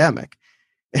pandemic,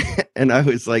 and I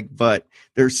was like, but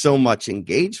there's so much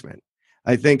engagement.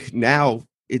 I think now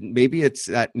maybe it's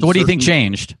that. So what do you think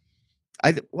changed?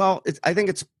 I think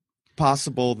it's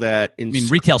possible that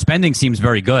retail spending seems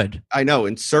very good. I know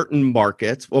in certain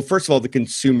markets. Well, first of all, the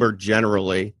consumer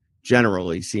generally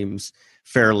seems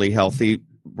fairly healthy.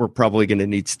 We're probably going to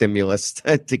need stimulus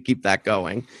to keep that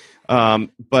going.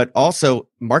 But also,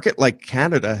 market like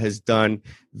Canada has done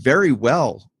very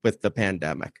well with the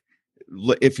pandemic.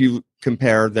 if you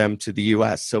compare them to the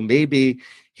US. So maybe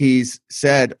he's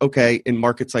said, okay, in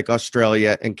markets like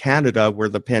Australia and Canada, where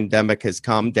the pandemic has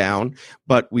calmed down,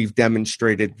 but we've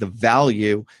demonstrated the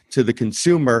value to the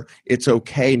consumer, it's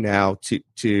okay now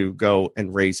to go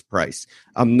and raise price.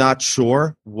 I'm not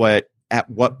sure at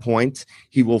what point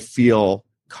he will feel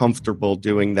comfortable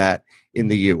doing that in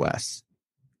the US.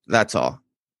 That's all.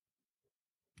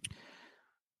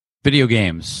 Video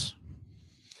games.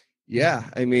 Yeah,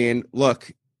 I mean,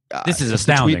 look, this is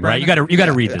astounding, right? You got to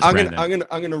read this. I'm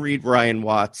gonna read Ryan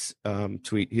Watts'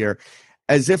 tweet here.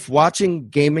 As if watching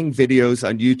gaming videos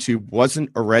on YouTube wasn't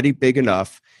already big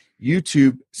enough,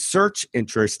 YouTube search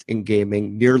interest in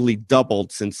gaming nearly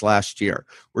doubled since last year.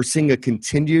 We're seeing a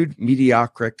continued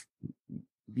meteoric.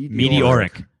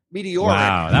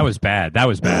 Wow, that was bad.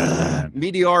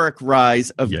 Meteoric rise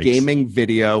of Yikes. Gaming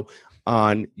video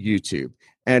on YouTube.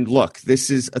 And look, this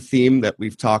is a theme that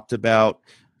we've talked about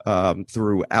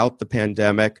throughout the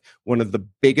pandemic. One of the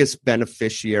biggest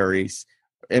beneficiaries,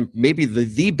 and maybe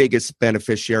the biggest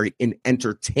beneficiary in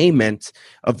entertainment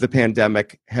of the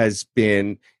pandemic, has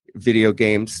been video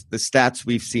games. The stats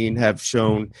we've seen have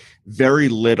shown very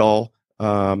little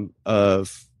of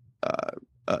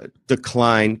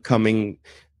decline coming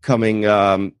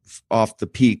off the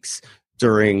peaks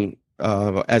during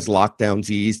as lockdowns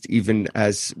eased, even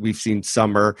as we've seen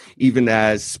summer, even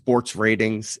as sports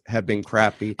ratings have been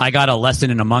crappy. I got a lesson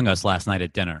in Among Us last night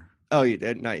at dinner. Oh, you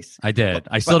did? Nice. I did.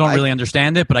 I still don't really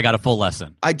understand it, but I got a full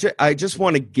lesson. I just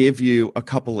want to give you a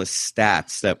couple of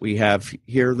stats that we have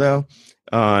here, though,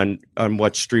 on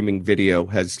what streaming video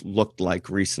has looked like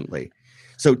recently.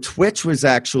 So Twitch was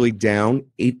actually down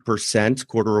 8%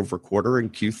 quarter over quarter in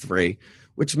Q3,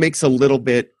 which makes a little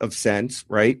bit of sense,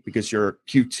 right? Because your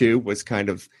Q2 was kind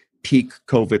of peak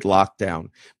COVID lockdown,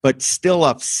 but still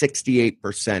up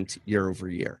 68% year over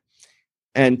year.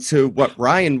 And to what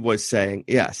Ryan was saying,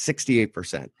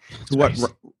 68%.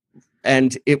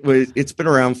 And it's been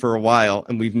around for a while,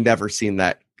 and we've never seen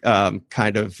that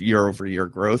kind of year over year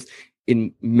growth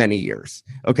in many years.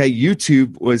 Okay,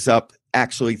 YouTube was up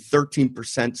actually 13%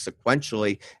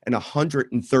 sequentially and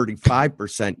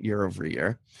 135% year over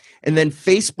year. And then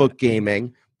Facebook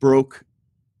gaming broke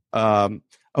 1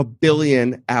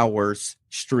 billion hours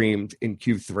streamed in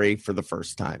Q3 for the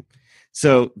first time.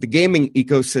 So the gaming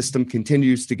ecosystem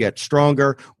continues to get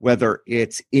stronger, whether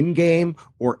it's in-game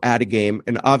or at a game,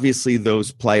 and obviously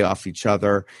those play off each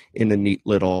other in a neat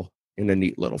little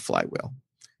flywheel.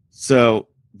 So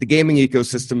the gaming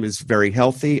ecosystem is very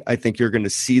healthy. I think you're going to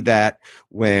see that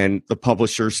when the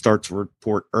publishers start to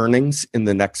report earnings in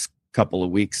the next couple of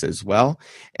weeks as well.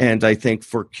 And I think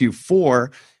for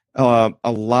Q4,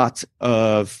 a lot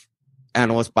of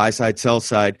analysts, buy side, sell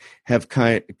side, have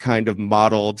kind of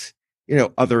modeled,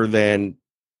 other than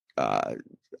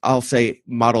I'll say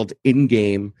modeled in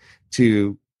game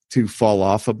to fall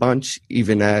off a bunch,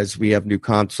 even as we have new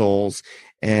consoles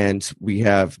and we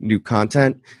have new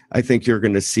content. I think you're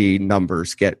going to see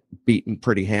numbers get beaten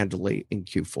pretty handily in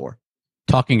Q4.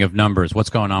 Talking of numbers,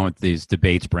 what's going on with these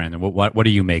debates, Brandon? What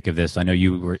do you make of this? I know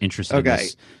you were interested in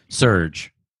this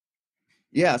surge.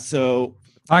 Yeah, so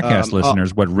podcast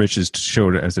listeners, what Rich has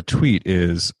showed as a tweet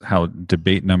is how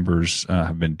debate numbers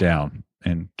have been down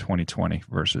in 2020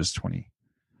 versus 20.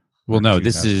 Well, no,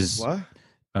 this is what?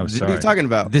 Oh, sorry. What are you talking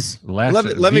about? This last.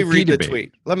 Let me read debate. The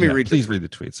tweet. Let me read. Please read the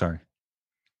tweet. Sorry.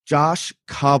 Josh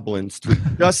Coblin's tweet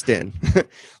just in.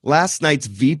 Last night's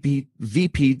VP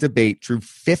debate drew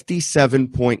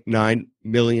 57.9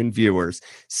 million viewers,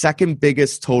 second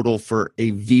biggest total for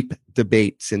a Veep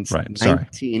debate since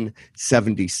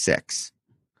 1976.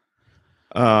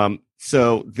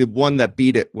 So the one that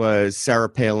beat it was Sarah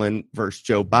Palin versus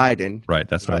Joe Biden. Right,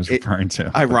 that's what I was referring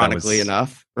to. Ironically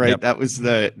enough, right? Yep. That was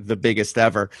the biggest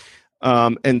ever.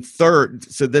 And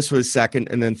third, so this was second,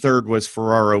 and then third was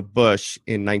Ferraro Bush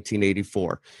in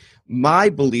 1984. My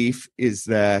belief is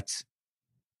that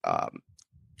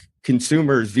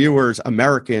consumers, viewers,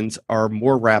 Americans are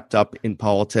more wrapped up in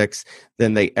politics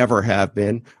than they ever have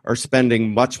been, are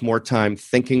spending much more time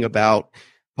thinking about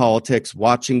politics,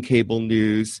 watching cable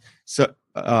news, so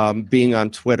being on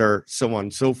Twitter, so on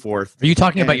and so forth. Are you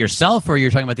talking about yourself, or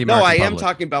you're talking about the American public? No, I am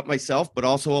talking about myself, but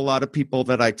also a lot of people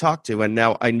that I talk to. And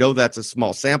now I know that's a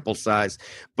small sample size,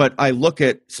 but I look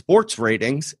at sports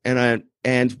ratings, and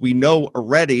we know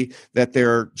already that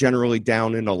they're generally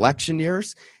down in election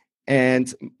years.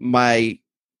 And I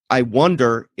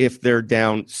wonder if they're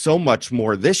down so much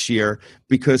more this year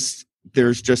because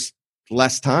there's just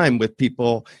less time with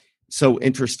people so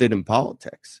interested in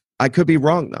politics. I could be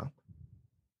wrong, though.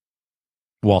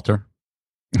 Walter,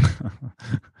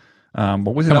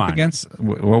 what was it up against?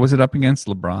 What was it up against?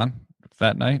 LeBron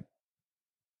that night.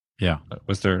 Yeah.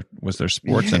 Was there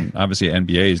sports? And obviously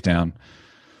NBA is down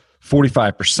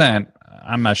 45%.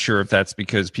 I'm not sure if that's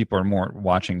because people are more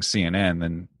watching CNN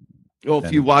than. Well,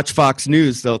 if you watch Fox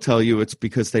News, they'll tell you it's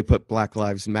because they put Black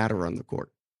Lives Matter on the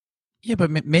court. Yeah,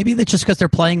 but maybe that's just because they're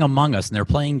playing Among Us and they're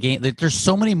playing games. There's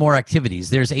so many more activities.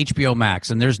 There's HBO Max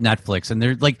and there's Netflix and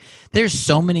there's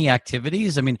so many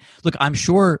activities. I mean, look, I'm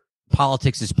sure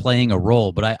politics is playing a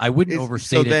role, but I wouldn't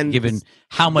overstate it given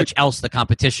how much else the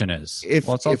competition is.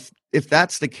 If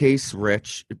that's the case,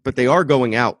 Rich, but they are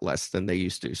going out less than they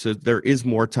used to, so there is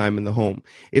more time in the home.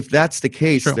 If that's the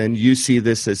case, then you see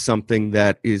this as something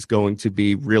that is going to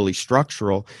be really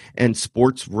structural, and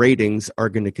sports ratings are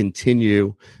going to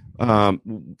continue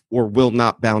or will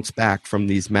not bounce back from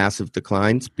these massive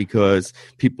declines because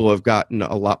people have gotten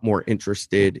a lot more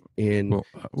interested in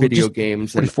video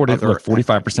games.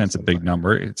 45% is a big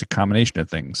number. It's a combination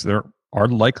of things. There are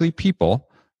likely people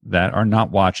that are not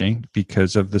watching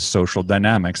because of the social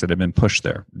dynamics that have been pushed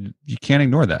there. You can't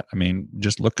ignore that. I mean,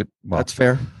 just look at that's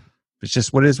fair. It's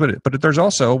just what it is. But there's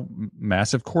also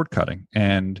massive cord cutting,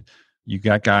 and you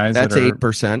got guys that's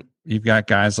 8%. You've got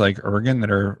guys like Ergen that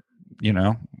are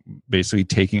basically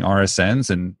taking RSNs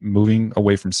and moving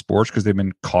away from sports because they've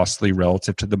been costly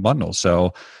relative to the bundle.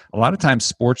 So a lot of times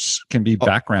sports can be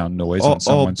background noise.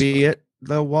 Albeit,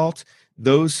 though, Walt,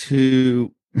 those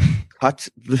who cut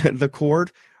the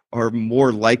cord are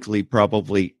more likely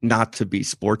probably not to be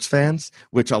sports fans,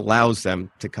 which allows them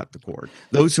to cut the cord.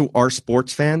 Those who are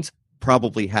sports fans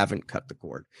probably haven't cut the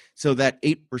cord. So that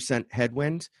 8%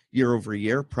 headwind year over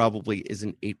year probably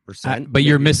isn't 8%. But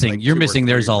you're missing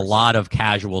there's a lot of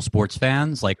casual sports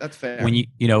fans. Like that's fair. When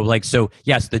so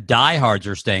yes, the diehards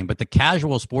are staying, but the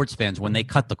casual sports fans, when they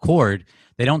cut the cord,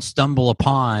 they don't stumble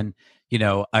upon which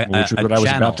is what I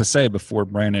was about to say before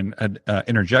Brandon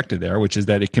interjected there, which is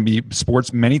that it can be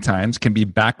sports many times can be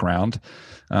background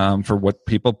for what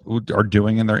people are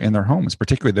doing in their homes,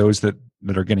 particularly those that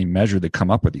are getting measured that come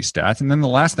up with these stats. And then the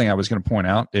last thing I was going to point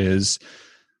out is,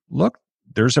 look,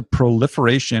 there's a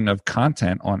proliferation of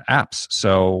content on apps.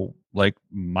 So like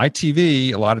my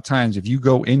TV, a lot of times if you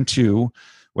go into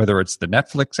whether it's the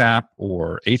Netflix app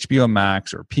or HBO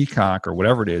Max or Peacock or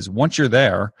whatever it is, once you're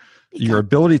there, your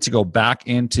ability to go back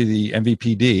into the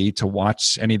MVPD to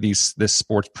watch any of this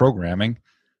sports programming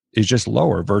is just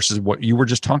lower versus what you were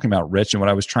just talking about, Rich, and what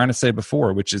I was trying to say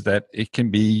before, which is that it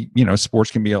can be, sports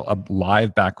can be a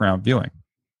live background viewing.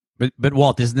 But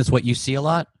Walt, isn't this what you see a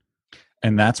lot?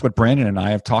 And that's what Brandon and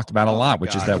I have talked about a lot,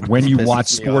 which is that when you watch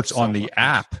sports on the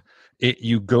app,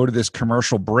 you go to this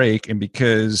commercial break, and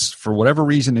because for whatever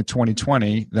reason in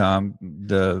 2020,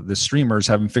 the streamers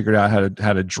haven't figured out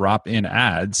how to drop in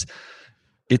ads.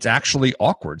 It's actually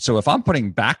awkward. So if I'm putting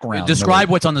background, describe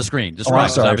what's on the screen. For my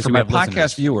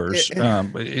podcast viewers,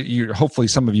 hopefully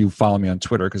some of you follow me on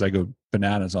Twitter because I go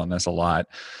bananas on this a lot.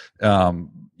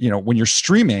 When you're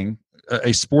streaming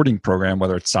a sporting program,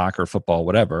 whether it's soccer, football,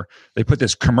 whatever, they put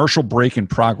this commercial break in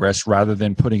progress rather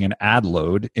than putting an ad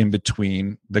load in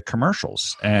between the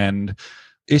commercials. And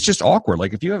it's just awkward.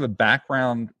 Like if you have a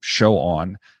background show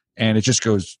on and it just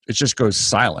goes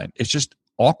silent, it's just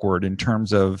awkward in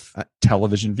terms of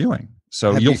television viewing.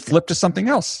 So you'll flip to something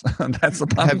else. That's the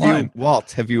bottom line. Walt,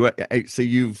 so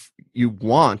you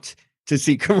want to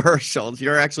see commercials.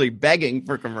 You're actually begging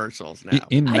for commercials now.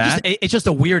 It's just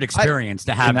a weird experience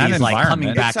to have these like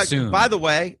coming back soon. By the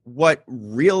way, what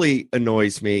really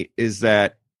annoys me is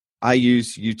that I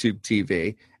use YouTube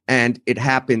TV and it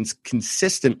happens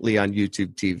consistently on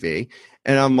YouTube TV.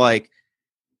 And I'm like,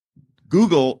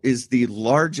 Google is the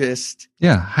largest.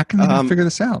 Yeah. How can they not figure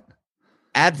this out?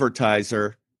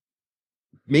 Advertiser,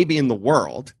 maybe in the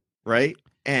world. Right.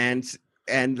 And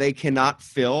they cannot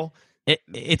fill.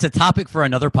 It's a topic for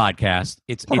another podcast.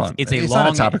 It's not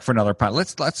a topic for another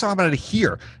podcast. Let's talk about it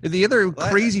here. The other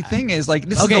crazy thing is like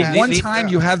this is the one time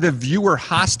you have the viewer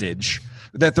hostage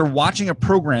that they're watching a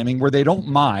programming where they don't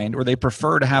mind or they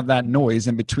prefer to have that noise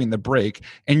in between the break,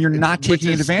 and you're not taking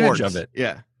advantage of it.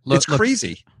 Yeah, it's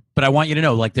crazy. But I want you to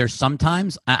know, like, there's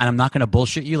sometimes, and I'm not going to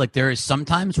bullshit you. Like, there is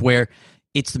sometimes where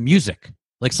it's the music.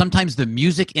 Like sometimes the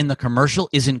music in the commercial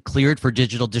isn't cleared for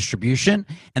digital distribution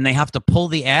and they have to pull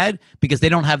the ad because they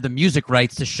don't have the music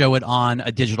rights to show it on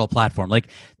a digital platform. Like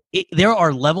there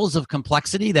are levels of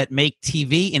complexity that make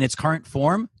TV in its current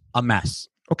form a mess.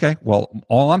 Okay. Well,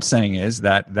 all I'm saying is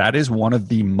that is one of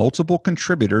the multiple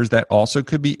contributors that also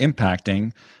could be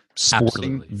impacting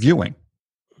sporting viewing.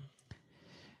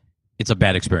 It's a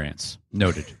bad experience.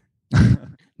 Noted.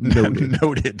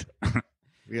 Noted.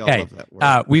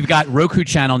 We've got Roku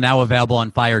channel now available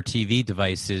on Fire TV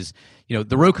devices.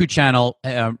 the Roku channel,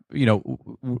 when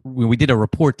we did a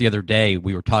report the other day,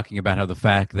 we were talking about how the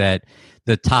fact that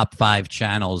the top 5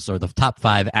 channels or the top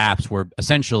 5 apps were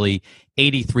essentially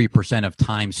 83% of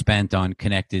time spent on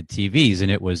connected TVs.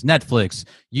 And it was Netflix,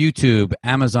 YouTube,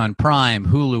 Amazon Prime,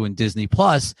 Hulu, and Disney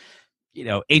Plus.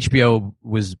 HBO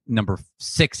was number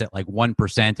 6 at like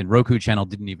 1%, and Roku channel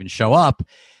didn't even show up.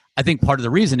 I think part of the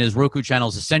reason is Roku channel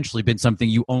has essentially been something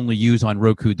you only use on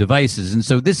Roku devices. And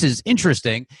so this is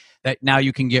interesting that now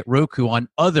you can get Roku on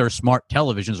other smart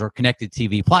televisions or connected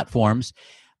TV platforms.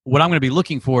 What I'm going to be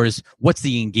looking for is what's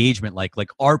the engagement like? Like,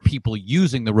 are people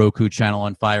using the Roku channel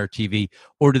on Fire TV,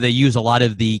 or do they use a lot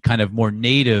of the kind of more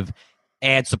native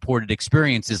ad-supported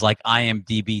experiences like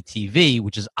IMDb TV,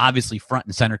 which is obviously front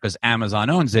and center because Amazon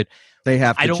owns it? They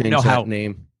have to change that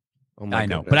name. Oh I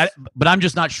know, but I'm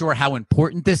just not sure how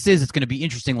important this is. It's going to be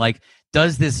interesting. Like,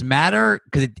 does this matter?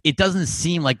 Because it doesn't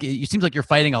seem like it seems like you're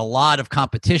fighting a lot of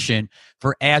competition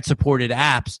for ad-supported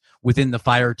apps within the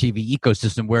Fire TV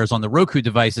ecosystem. Whereas on the Roku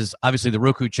devices, obviously the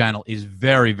Roku channel is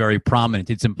very, very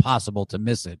prominent. It's impossible to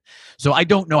miss it. So I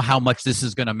don't know how much this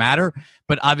is going to matter,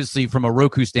 but obviously from a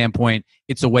Roku standpoint,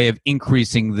 it's a way of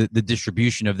increasing the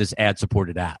distribution of this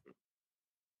ad-supported app.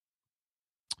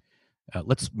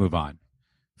 Let's move on.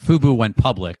 Fubo went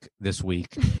public this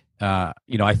week.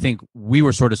 I think we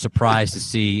were sort of surprised to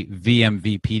see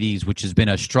vMVPDs, which has been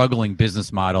a struggling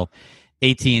business model.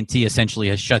 AT&T essentially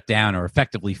has shut down or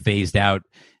effectively phased out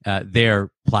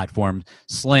their platform.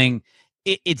 Sling,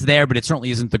 it's there, but it certainly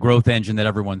isn't the growth engine that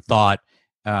everyone thought.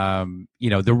 The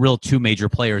real 2 major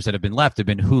players that have been left have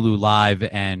been Hulu Live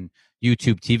and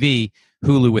YouTube TV.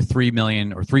 Hulu with 3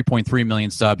 million or 3.3 million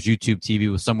subs. YouTube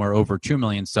TV with somewhere over 2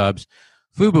 million subs.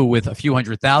 Fubo with a few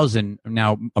 100,000,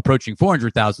 now approaching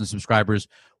 400,000 subscribers,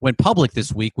 went public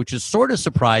this week, which is sort of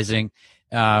surprising,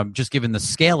 just given the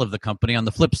scale of the company. On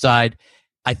the flip side,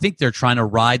 I think they're trying to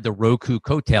ride the Roku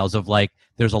coattails of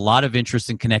there's a lot of interest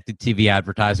in connected TV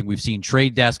advertising. We've seen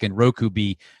Trade Desk and Roku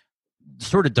be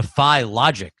sort of defy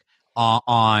logic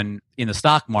in the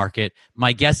stock market.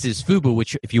 My guess is Fubo,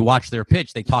 which if you watch their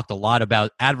pitch, they talked a lot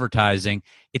about advertising.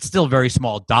 It's still very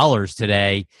small dollars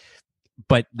today.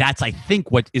 But that's, I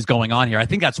think, what is going on here. I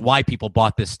think that's why people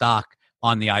bought this stock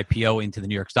on the IPO into the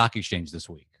New York Stock Exchange this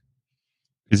week.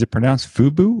 Is it pronounced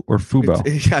Fubu or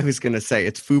Fubo? I was going to say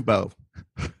it's Fubo,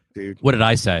 dude. What did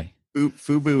I say?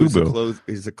 Fubu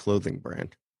is a clothing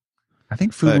brand. I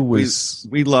think Fubu was...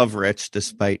 We love Rich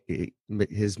despite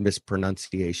his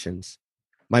mispronunciations.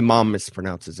 My mom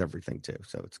mispronounces everything too,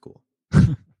 so it's cool.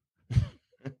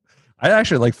 I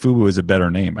actually like Fubu as a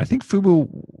better name. I think Fubu...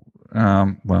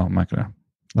 I'm not gonna.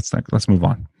 Let's move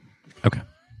on. Okay.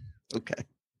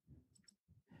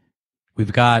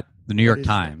 We've got the New York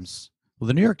Times. Well,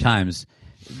 the New York Times.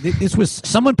 This was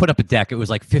someone put up a deck. It was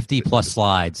like 50 plus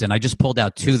slides, and I just pulled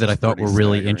out 2 that I thought were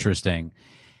really interesting.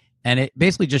 And it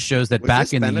basically just shows that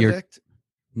back in the year.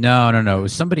 No. It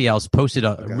was somebody else posted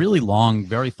a really long,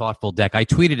 very thoughtful deck. I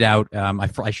tweeted out.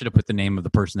 I should have put the name of the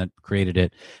person that created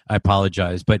it. I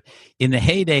apologize. But in the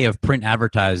heyday of print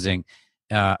advertising.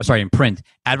 In print,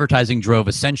 advertising drove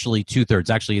essentially 2/3.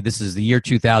 Actually, this is the year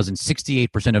 2000.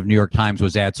 68% of New York Times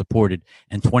was ad-supported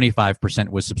and 25%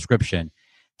 was subscription.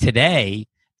 Today,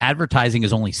 advertising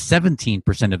is only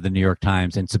 17% of the New York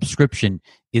Times, and subscription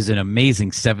is an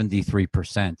amazing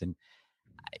 73%. And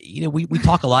we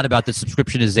talk a lot about the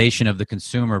subscriptionization of the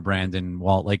consumer, Brandon.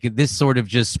 Walt, this sort of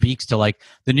just speaks to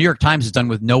the New York Times has done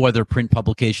with no other print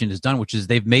publication has done, which is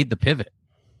they've made the pivot.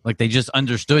 They just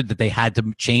understood that they had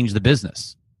to change the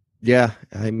business. Yeah,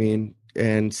 and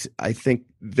I think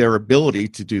their ability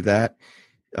to do that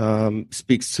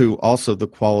speaks to also the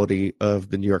quality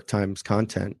of the New York Times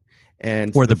content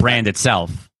or the brand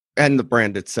itself. And the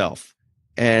brand itself.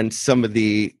 And some of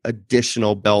the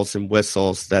additional bells and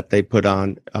whistles that they put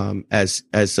on as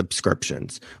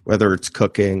subscriptions, whether it's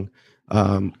cooking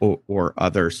or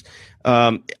others.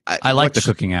 I like the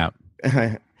cooking app.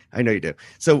 I know you do.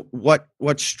 So what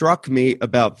struck me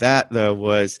about that, though,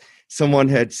 was someone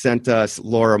had sent us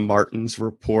Laura Martin's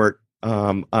report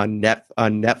on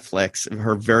Netflix,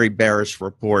 her very bearish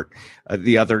report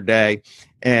the other day.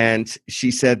 And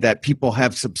she said that people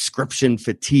have subscription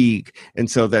fatigue, and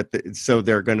so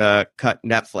they're going to cut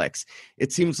Netflix.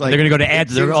 It seems like they're going to go to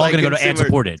ads. They're all going to go to ad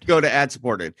supported. Go to ad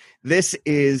supported. This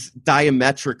is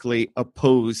diametrically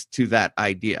opposed to that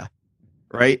idea.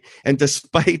 Right. And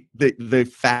despite the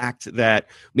fact that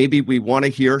maybe we want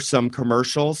to hear some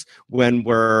commercials when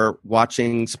we're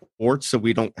watching sports so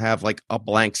we don't have a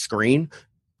blank screen.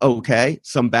 Okay.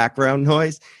 Some background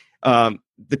noise.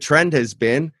 The trend has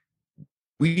been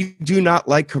we do not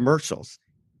like commercials.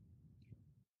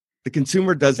 The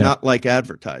consumer does not like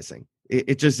advertising.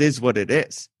 It just is what it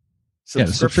is. The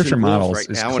subscription model right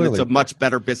now, and it's a much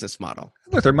better business model.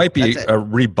 Look, there might be a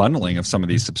rebundling of some of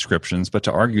these subscriptions, but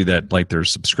to argue that like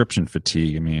there's subscription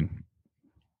fatigue, I mean,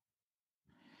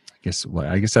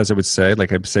 I guess as I would say,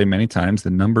 like I've said many times, the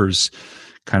numbers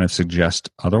kind of suggest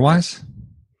otherwise.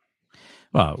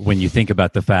 Well, when you think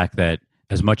about the fact that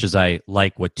as much as I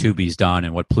like what Tubi's done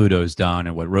and what Pluto's done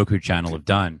and what Roku Channel have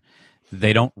done,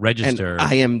 they don't register.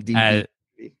 And IMDb.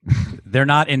 They're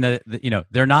not in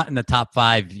they're not in the top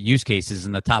 5 use cases,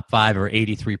 and the top 5 are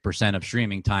 83% of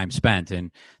streaming time spent. And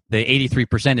the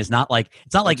 83% is not like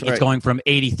it's going from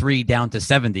 83 down to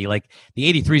 70. Like the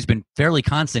 83 has been fairly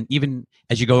constant even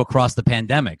as you go across the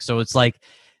pandemic. So it's like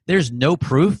there's no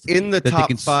proof in the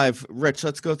top 5. Rich,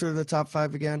 let's go through the top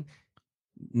 5 again.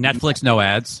 Netflix, no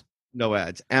ads. No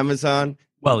ads. Amazon.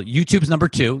 Well, YouTube's number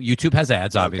 2. YouTube has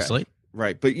ads, obviously. Okay.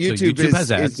 Right, but YouTube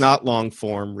is not long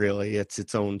form, really. It's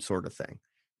its own sort of thing,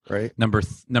 right? Number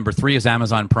 3 is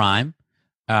Amazon Prime,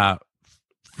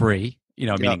 free.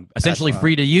 Meaning essentially SVOD.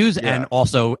 Free to use and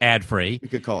also ad free. You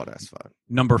could call it SVOD.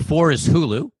 Number 4 is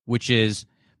Hulu, which is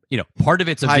part of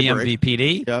it's a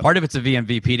vMVPD, part of it's a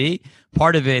vMVPD,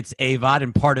 part of it's AVOD,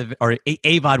 and part of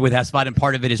AVOD with SVOD, and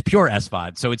part of it is pure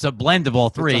SVOD. So it's a blend of all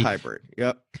 3. It's a hybrid.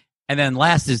 Yep. And then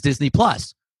last is Disney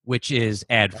Plus, which is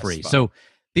ad free. So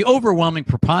the overwhelming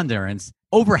preponderance,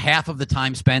 over half of the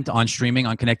time spent on streaming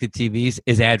on connected TVs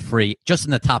is ad-free, just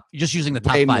using the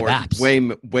top 5 apps.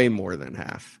 Way more than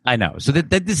half. I know. So that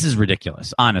this is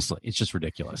ridiculous. Honestly, it's just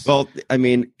ridiculous. Well, I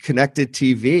mean, connected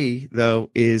TV, though,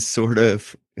 is sort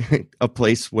of a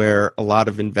place where a lot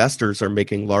of investors are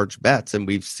making large bets, and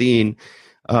we've seen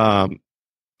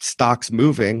stocks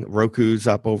moving. Roku's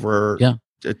up over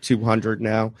 200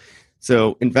 now.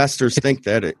 So investors think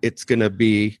that it's going to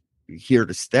be here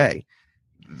to stay.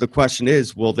 The question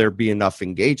is, will there be enough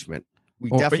engagement?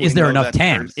 Is there enough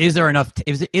TAM? Is there enough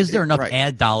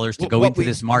ad dollars to go into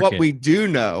this market? What we do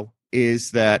know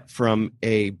is that from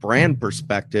a brand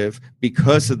perspective,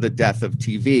 because of the death of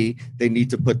TV, they need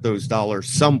to put those dollars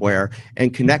somewhere,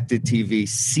 and connected TV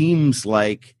seems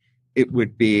like it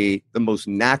would be the most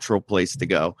natural place to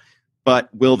go. But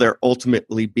will there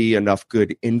ultimately be enough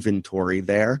good inventory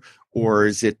there? Or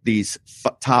is it these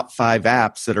top 5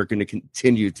 apps that are going to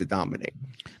continue to dominate?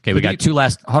 Okay, we got 2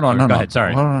 last. Hold on, go ahead.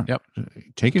 Sorry. Hold on. Yep.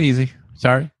 Take it easy.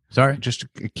 Sorry. Just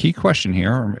a key question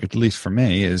here, or at least for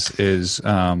me, is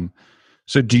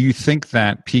so do you think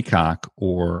that Peacock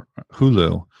or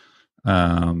Hulu,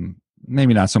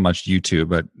 maybe not so much YouTube,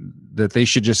 but that they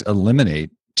should just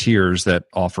eliminate tiers that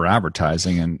offer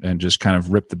advertising and just kind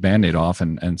of rip the Band-Aid off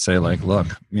and say like, look,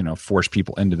 force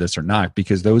people into this or not,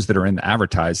 because those that are in the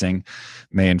advertising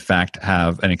may in fact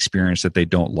have an experience that they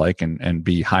don't like and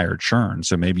be higher churn.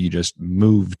 So maybe you just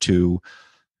move to,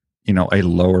 a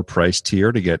lower price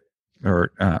tier to get,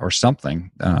 or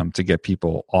something to get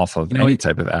people off of any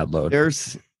type of ad load.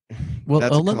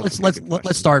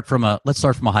 Let's start from a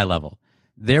high level.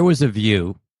 There was a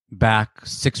view back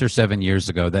 6 or 7 years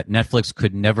ago that Netflix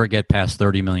could never get past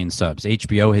 30 million subs.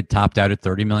 HBO had topped out at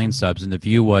 30 million subs, and the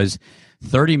view was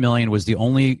 30 million was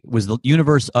the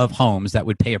universe of homes that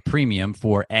would pay a premium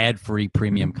for ad-free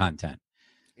premium content.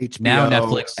 HBO, now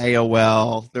Netflix,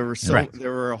 AOL,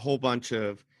 there were a whole bunch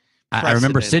of I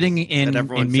remember sitting in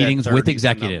meetings with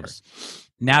executives.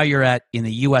 Now you're in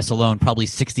the U.S. alone, probably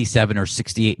 67 or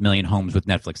 68 million homes with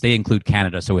Netflix. They include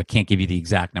Canada, so I can't give you the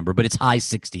exact number, but it's high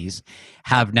 60s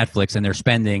have Netflix, and they're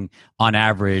spending on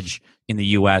average in the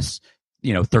U.S.,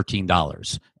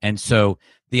 $13. And so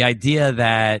the idea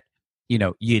that,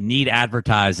 you need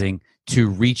advertising to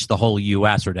reach the whole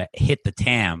U.S. or to hit the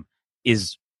TAM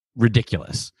is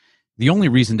ridiculous. The only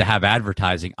reason to have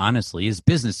advertising, honestly, is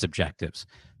business objectives.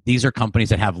 These are companies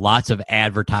that have lots of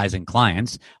advertising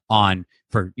clients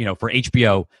for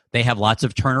HBO, they have lots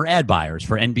of Turner ad buyers.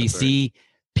 For NBC,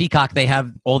 Peacock, they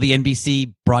have all the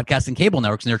NBC broadcast and cable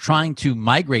networks, and they're trying to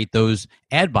migrate those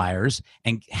ad buyers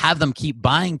and have them keep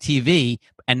buying TV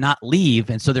and not leave.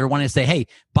 And so they're wanting to say, hey,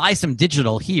 buy some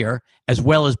digital here as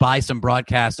well as buy some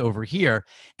broadcast over here.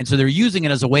 And so they're using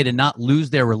it as a way to not lose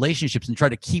their relationships and try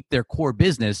to keep their core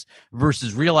business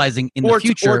versus realizing in the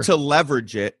future. Or to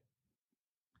leverage it.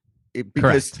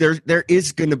 Because there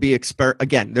is going to be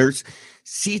connected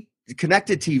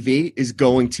TV is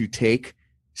going to take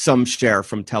some share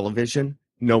from television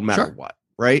no matter what,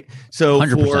 right? So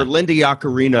 100%. For Linda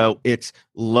Yaccarino, it's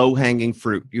low-hanging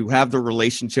fruit. You have the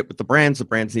relationship with the brands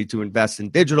need to invest in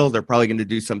digital, they're probably going to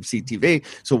do some CTV,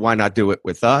 so why not do it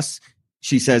with us?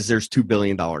 She says there's $2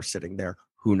 billion sitting there.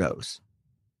 Who knows?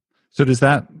 So does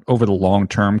that over the long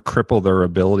term cripple their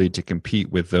ability to compete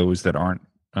with those that aren't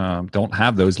don't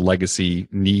have those legacy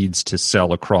needs to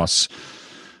sell across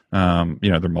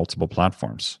their multiple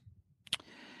platforms.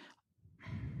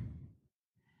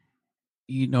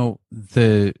 I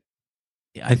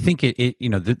think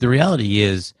the reality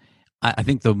is, I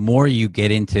think the more you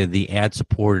get into the ad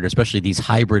supported, especially these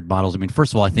hybrid models, I mean,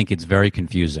 first of all, I think it's very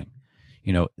confusing.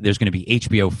 There's going to be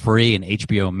HBO free and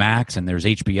HBO Max, and there's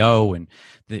HBO, and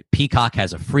the Peacock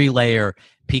has a free layer.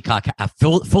 Peacock a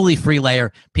fully free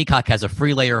layer. Peacock has a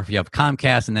free layer if you have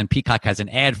Comcast, and then Peacock has an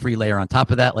ad-free layer on top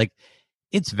of that. Like,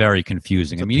 it's very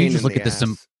confusing. I mean, you just look at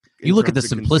the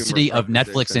simplicity of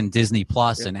Netflix and Disney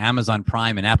Plus and Amazon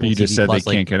Prime and Apple TV+. You just said they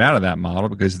can't get out of that model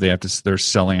because they're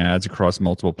selling ads across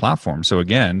multiple platforms. So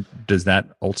again, does that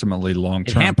ultimately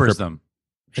long-term? It hampers them.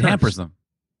 It hampers them.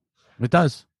 It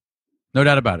does. No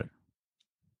doubt about it.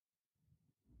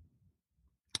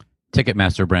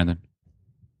 Ticketmaster, Brandon.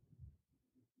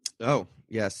 Oh,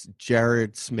 yes.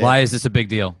 Jared Smith. Why is this a big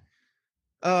deal?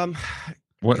 Podcast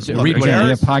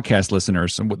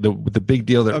listeners, the big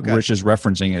deal that Rich is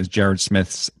referencing is Jared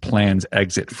Smith's plans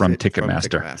exit from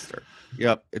Ticketmaster.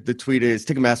 Yep. The tweet is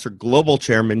Ticketmaster Global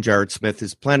Chairman Jared Smith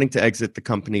is planning to exit the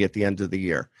company at the end of the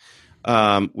year.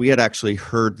 We had actually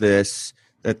heard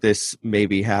that this may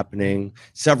be happening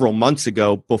several months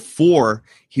ago before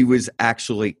he was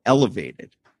actually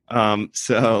elevated.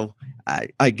 So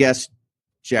I guess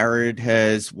Jared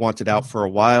has wanted out for a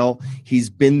while. He's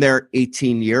been there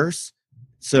 18 years.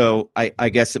 So I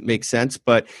guess it makes sense.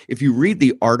 But if you read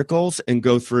the articles and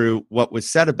go through what was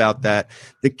said about that,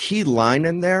 the key line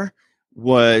in there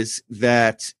was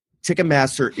that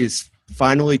Ticketmaster is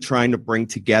finally trying to bring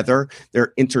together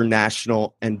their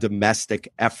international and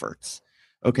domestic efforts,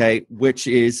 which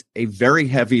is a very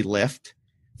heavy lift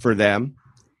for them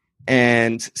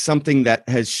and something that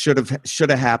should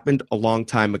have happened a long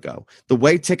time ago. The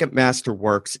way Ticketmaster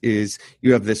works is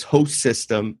you have this host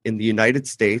system in the United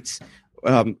States,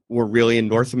 or really in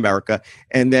North America.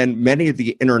 And then many of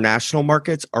the international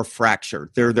markets are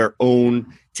fractured. They're their own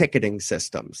ticketing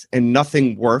systems, and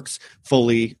nothing works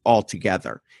fully all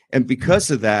together. And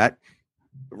because of that,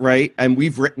 right, and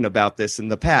we've written about this in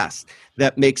the past,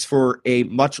 that makes for a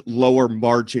much lower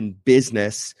margin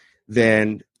business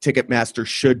than Ticketmaster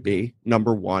should be,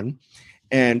 number one.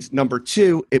 And number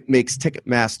two, it makes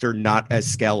Ticketmaster not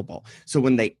as scalable. So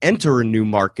when they enter a new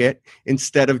market,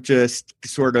 instead of just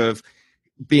sort of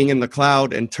being in the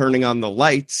cloud and turning on the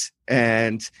lights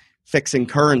and fixing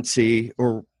currency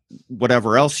or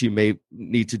whatever else you may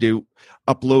need to do,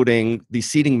 uploading the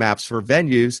seating maps for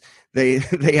venues, they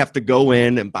have to go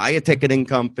in and buy a ticketing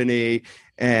company,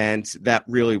 and that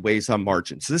really weighs on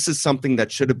margin. So this is something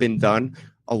that should have been done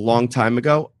a long time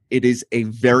ago. It is a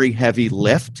very heavy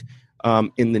lift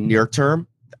in the near term.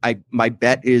 My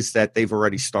bet is that they've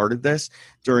already started this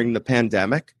during the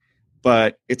pandemic,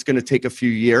 but it's going to take a few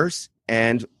years.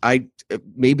 And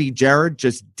maybe Jared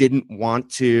just didn't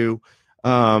want to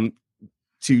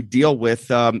deal with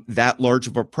that large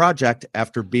of a project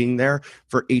after being there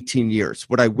for 18 years.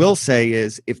 What I will say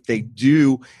is, if they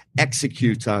do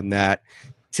execute on that,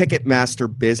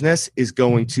 Ticketmaster business is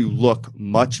going to look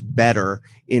much better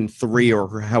in 3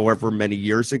 or however many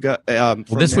years ago.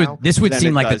 This would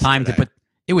seem like the time to put.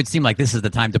 It would seem like this is the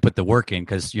time to put the work in,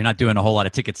 because you're not doing a whole lot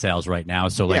of ticket sales right now.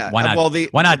 So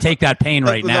why not take that pain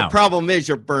right now? The problem is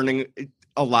you're burning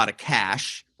a lot of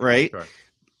cash, right?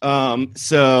 Sure.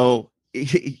 So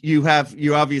you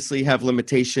obviously have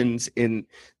limitations in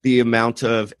the amount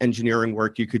of engineering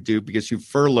work you could do because you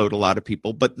furloughed a lot of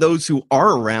people. But those who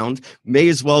are around may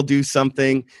as well do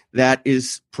something that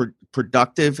is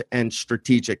productive and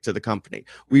strategic to the company.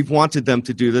 We've wanted them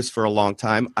to do this for a long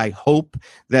time. I hope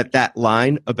that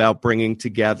line about bringing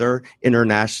together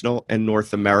international and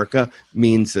North America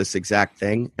means this exact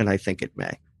thing, and I think it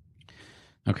may.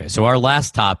 Okay, so our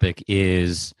last topic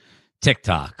is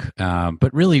TikTok,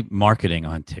 but really marketing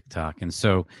on TikTok. And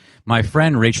so my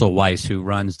friend Rachel Weiss, who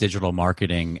runs digital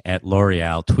marketing at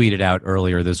L'Oreal, tweeted out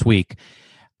earlier this week,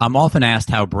 "I'm often asked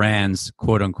how brands,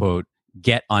 quote unquote,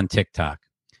 get on TikTok.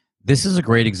 This is a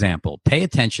great example. Pay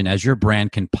attention, as your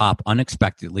brand can pop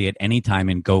unexpectedly at any time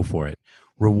and go for it.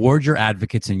 Reward your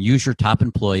advocates and use your top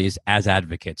employees as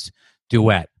advocates.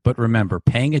 Duet. But remember,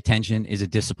 paying attention is a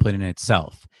discipline in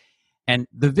itself." And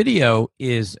the video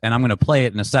is, and I'm going to play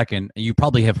it in a second. You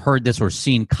probably have heard this or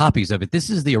seen copies of it. This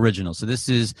is the original. So this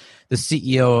is the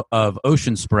CEO of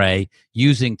Ocean Spray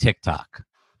using TikTok.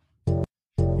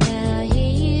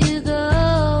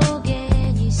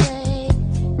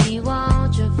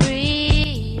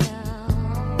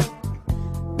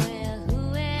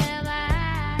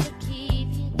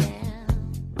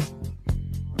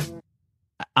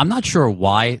 I'm not sure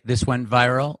why this went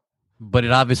viral, but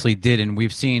it obviously did, and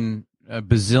we've seen a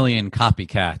bazillion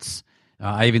copycats.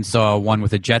 I even saw one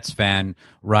with a Jets fan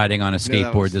riding on a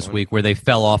skateboard this week where they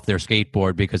fell off their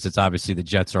skateboard because it's obviously the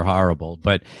Jets are horrible.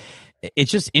 But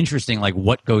it's just interesting, like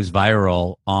what goes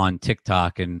viral on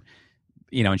TikTok, and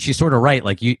and she's sort of right.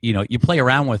 Like you play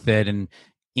around with it and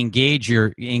engage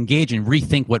and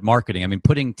rethink what marketing. I mean,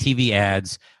 putting TV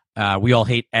ads. We all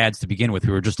hate ads to begin with.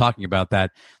 We were just talking about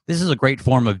that. This is a great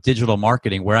form of digital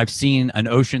marketing where I've seen an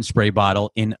Ocean Spray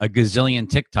bottle in a gazillion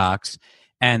TikToks,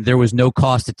 and there was no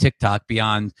cost to TikTok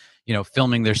beyond,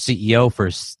 filming their CEO for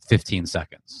 15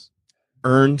 seconds.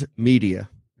 Earned media.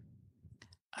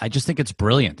 I just think it's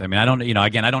brilliant. I mean, I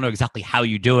don't know exactly how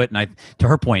you do it. And to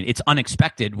her point, it's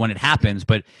unexpected when it happens,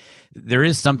 but there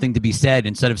is something to be said.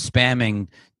 Instead of spamming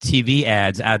TV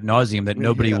ads ad nauseum that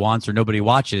nobody wants or nobody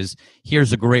watches,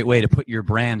 here's a great way to put your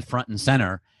brand front and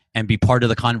center and be part of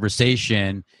the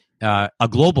conversation, a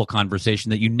global conversation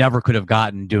that you never could have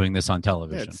gotten doing this on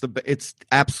television. Yeah, it's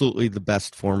absolutely the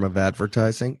best form of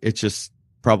advertising. It's just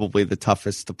probably the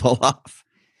toughest to pull off.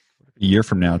 A year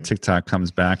from now, TikTok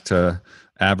comes back to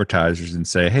advertisers and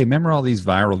say, hey, remember all these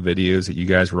viral videos that you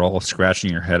guys were all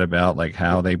scratching your head about, like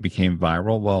how they became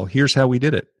viral? Well, here's how we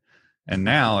did it. And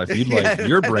now, if you'd like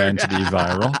your brand to be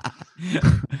viral,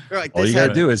 all you got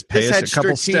to do is pay us a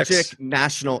couple sticks. Strategic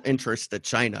national interest to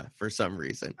China for some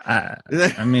reason. I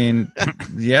mean,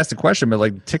 you asked the question, but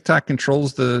like TikTok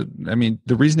controls the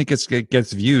reason it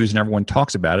gets views and everyone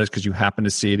talks about it is because you happen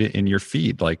to see it in your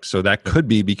feed. Like, so that could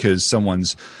be because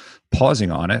someone's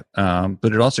pausing on it,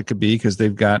 but it also could be because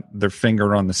they've got their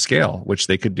finger on the scale, which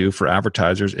they could do for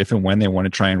advertisers if and when they want to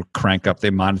try and crank up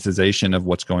the monetization of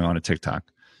what's going on at TikTok.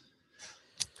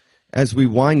 As we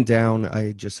wind down,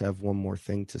 I just have one more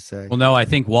thing to say. Well, no, I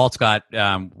think Walt's got,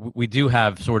 we do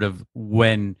have sort of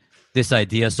when this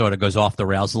idea sort of goes off the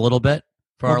rails a little bit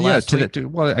for our last week.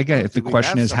 Again, if the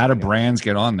question is how do brands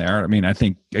get on there? I mean, I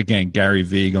think, again, Gary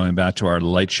Vee, going back to our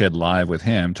Light Shed Live with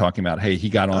him, talking about, hey, he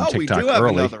got on TikTok we do have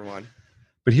early. Another one.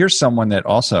 But here's someone that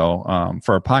also,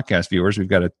 for our podcast viewers, we've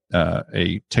got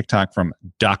a TikTok from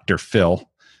Dr. Phil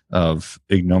of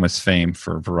Ignomous fame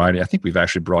for Variety. I think we've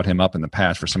actually brought him up in the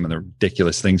past for some of the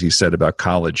ridiculous things he said about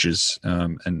colleges.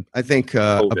 And I think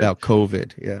COVID. About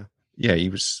COVID, yeah. Yeah,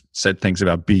 he said things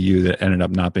about BU that ended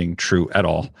up not being true at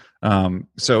all.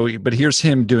 But here's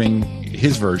him doing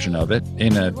his version of it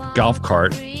in a golf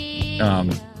cart.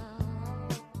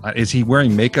 Is he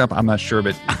wearing makeup? I'm not sure,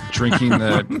 but drinking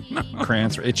the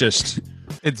crayons.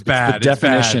 It's bad. It's the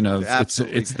definition of it's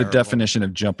the definition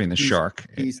of jumping the shark.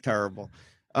 He's terrible.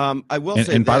 I will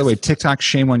say. And by the way, TikTok,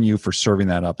 shame on you for serving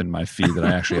that up in my feed that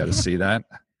I actually had to see that.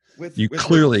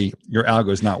 Clearly, your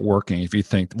algo is not working. If you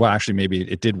think, well, actually, maybe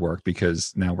it did work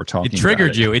because now we're talking. It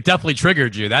triggered you. It definitely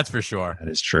triggered you. That's for sure. That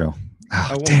is true.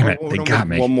 Oh, damn it! They got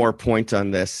me. One more point on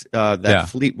this.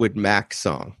 Fleetwood Mac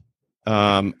song,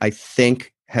 I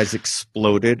think, has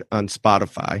exploded on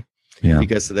Spotify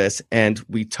because of this. And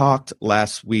we talked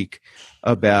last week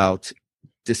about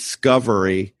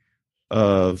discovery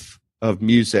of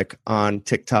music on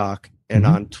TikTok and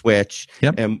on Twitch,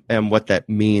 and what that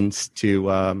means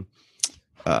to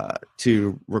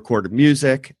recorded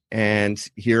music. And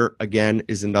here again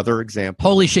is another example.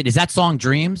 Holy shit! Is that song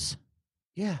Dreams?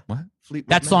 Yeah. What?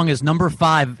 That song is number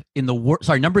 5 in the world.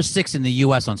 Sorry, number 6 in the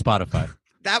U.S. on Spotify.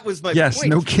 That was my point.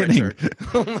 No kidding.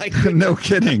 Oh my goodness. No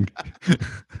kidding.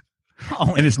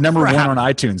 And it's number 1 on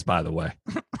iTunes, by the way.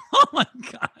 Oh my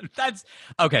God. That's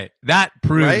okay. That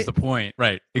proves the point.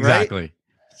 Right. Exactly. Right?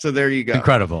 So there you go.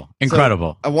 Incredible.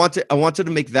 So I wanted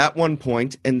to make that one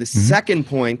point. And the second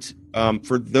point,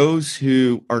 for those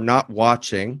who are not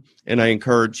watching, and I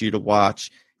encourage you to watch,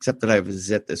 except that I have a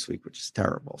zit this week, which is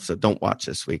terrible. So don't watch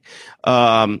this week.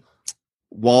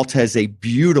 Walt has a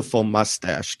beautiful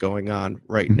mustache going on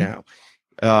right now.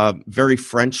 Very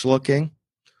French looking.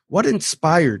 What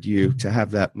inspired you to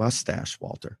have that mustache,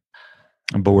 Walter?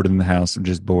 I'm bored in the house. I'm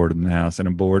just bored in the house. And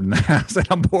I'm bored in the house. And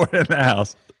I'm bored in the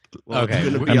house. Well, okay.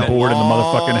 I'm bored in the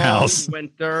motherfucking house.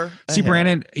 Winter. See,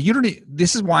 Brandon,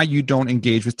 this is why you don't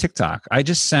engage with TikTok. I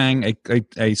just sang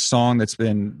a song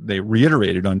they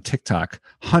reiterated on TikTok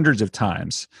hundreds of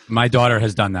times. My daughter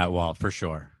has done that, Walt, for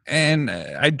sure. And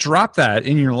I dropped that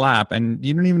in your lap, and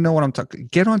you don't even know what I'm talking.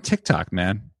 Get on TikTok,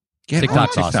 man.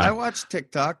 TikTok's awesome. I watch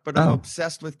TikTok, but I'm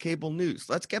obsessed with cable news.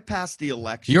 Let's get past the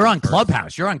election. You're on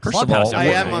Clubhouse. You're on Clubhouse. I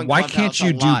am on Why Clubhouse can't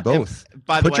you do both?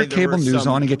 Put your cable news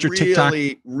on and get your TikTok.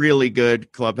 Really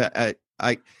good Clubhouse.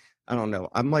 I don't know.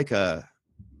 I'm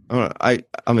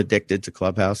I'm addicted to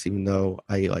Clubhouse, even though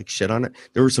I like shit on it.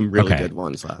 There were some really good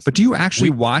ones last. But do you actually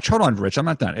watch? Hold on, Rich. I'm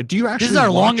not done. Do you actually? This is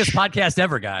our longest podcast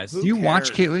ever, guys. Do you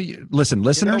watch? Listen,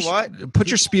 listeners, put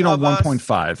your speed on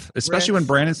 1.5, especially when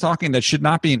Brandon's talking. That should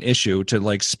not be an issue to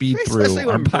like speed through. Especially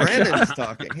when Brandon's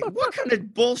talking. Hey, what kind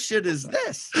of bullshit is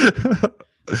this?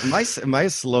 Am I a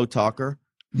slow talker?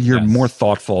 You're more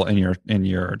thoughtful in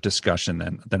your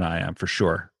discussion than I am, for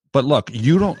sure. But look,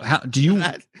 you don't. Do you?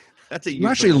 You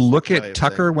actually look at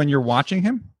Tucker when you're watching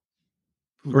him,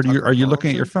 or are you looking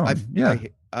at your phone? I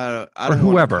don't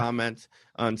want to comment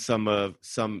on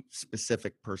some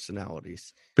specific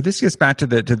personalities. But this gets back to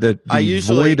the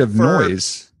void of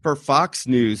noise for Fox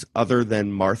News. Other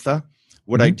than Martha,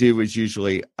 what I do is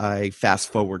usually I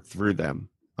fast forward through them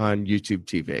on YouTube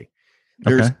TV.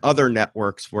 There's other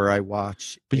networks where I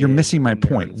watch. But you're missing my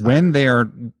point. When they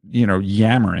are,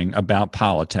 yammering about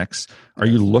politics, are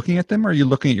you looking at them or are you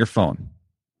looking at your phone?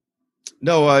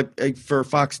 No, for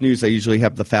Fox News, I usually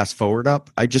have the fast forward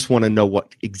up. I just want to know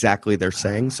what exactly they're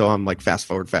saying. So I'm like fast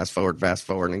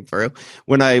forwarding through.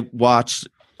 When I watch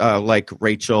like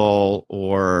Rachel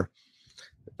or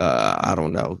I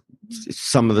don't know,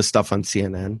 some of the stuff on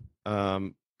CNN,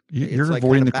 you're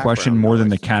avoiding the question more than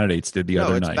the candidates did the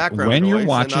other night. When you're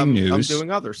watching news, I'm doing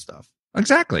other stuff.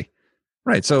 Exactly.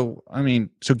 Right. So,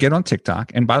 so get on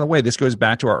TikTok. And by the way, this goes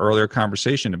back to our earlier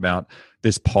conversation about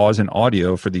this pause in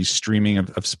audio for these streaming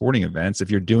of sporting events. If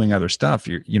you're doing other stuff,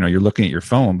 you're looking at your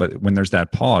phone, but when there's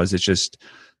that pause,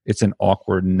 it's an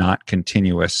awkward, not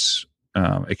continuous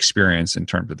experience in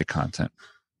terms of the content.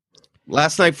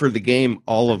 Last night for the game,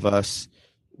 all of us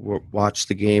watch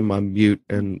the game on mute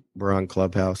and we're on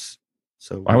Clubhouse.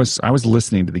 So I was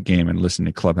listening to the game and listening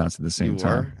to Clubhouse at the same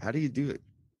time. How do you do it?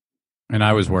 And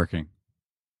I was working.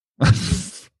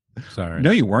 Sorry. No,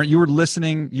 you weren't. You were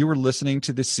listening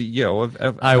to the CEO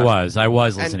of I was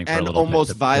listening for a little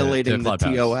almost bit violating the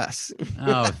TOS.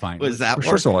 Oh, fine. Was that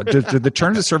first of all, did the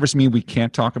terms of service mean we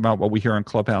can't talk about what we hear on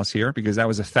Clubhouse here? Because that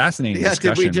was a fascinating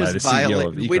discussion by the CEO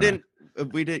of Econ.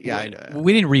 We did, yeah. I know.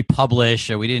 We didn't republish,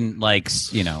 or we didn't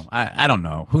I don't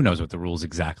know. Who knows what the rules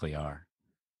exactly are?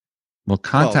 Well,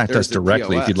 contact us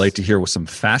directly if you'd like to hear some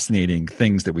fascinating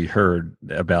things that we heard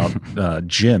about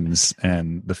gyms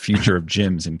and the future of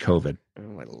gyms in COVID. Oh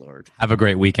my Lord! Have a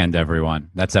great weekend,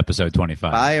 everyone. That's episode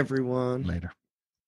 25. Bye, everyone. Later.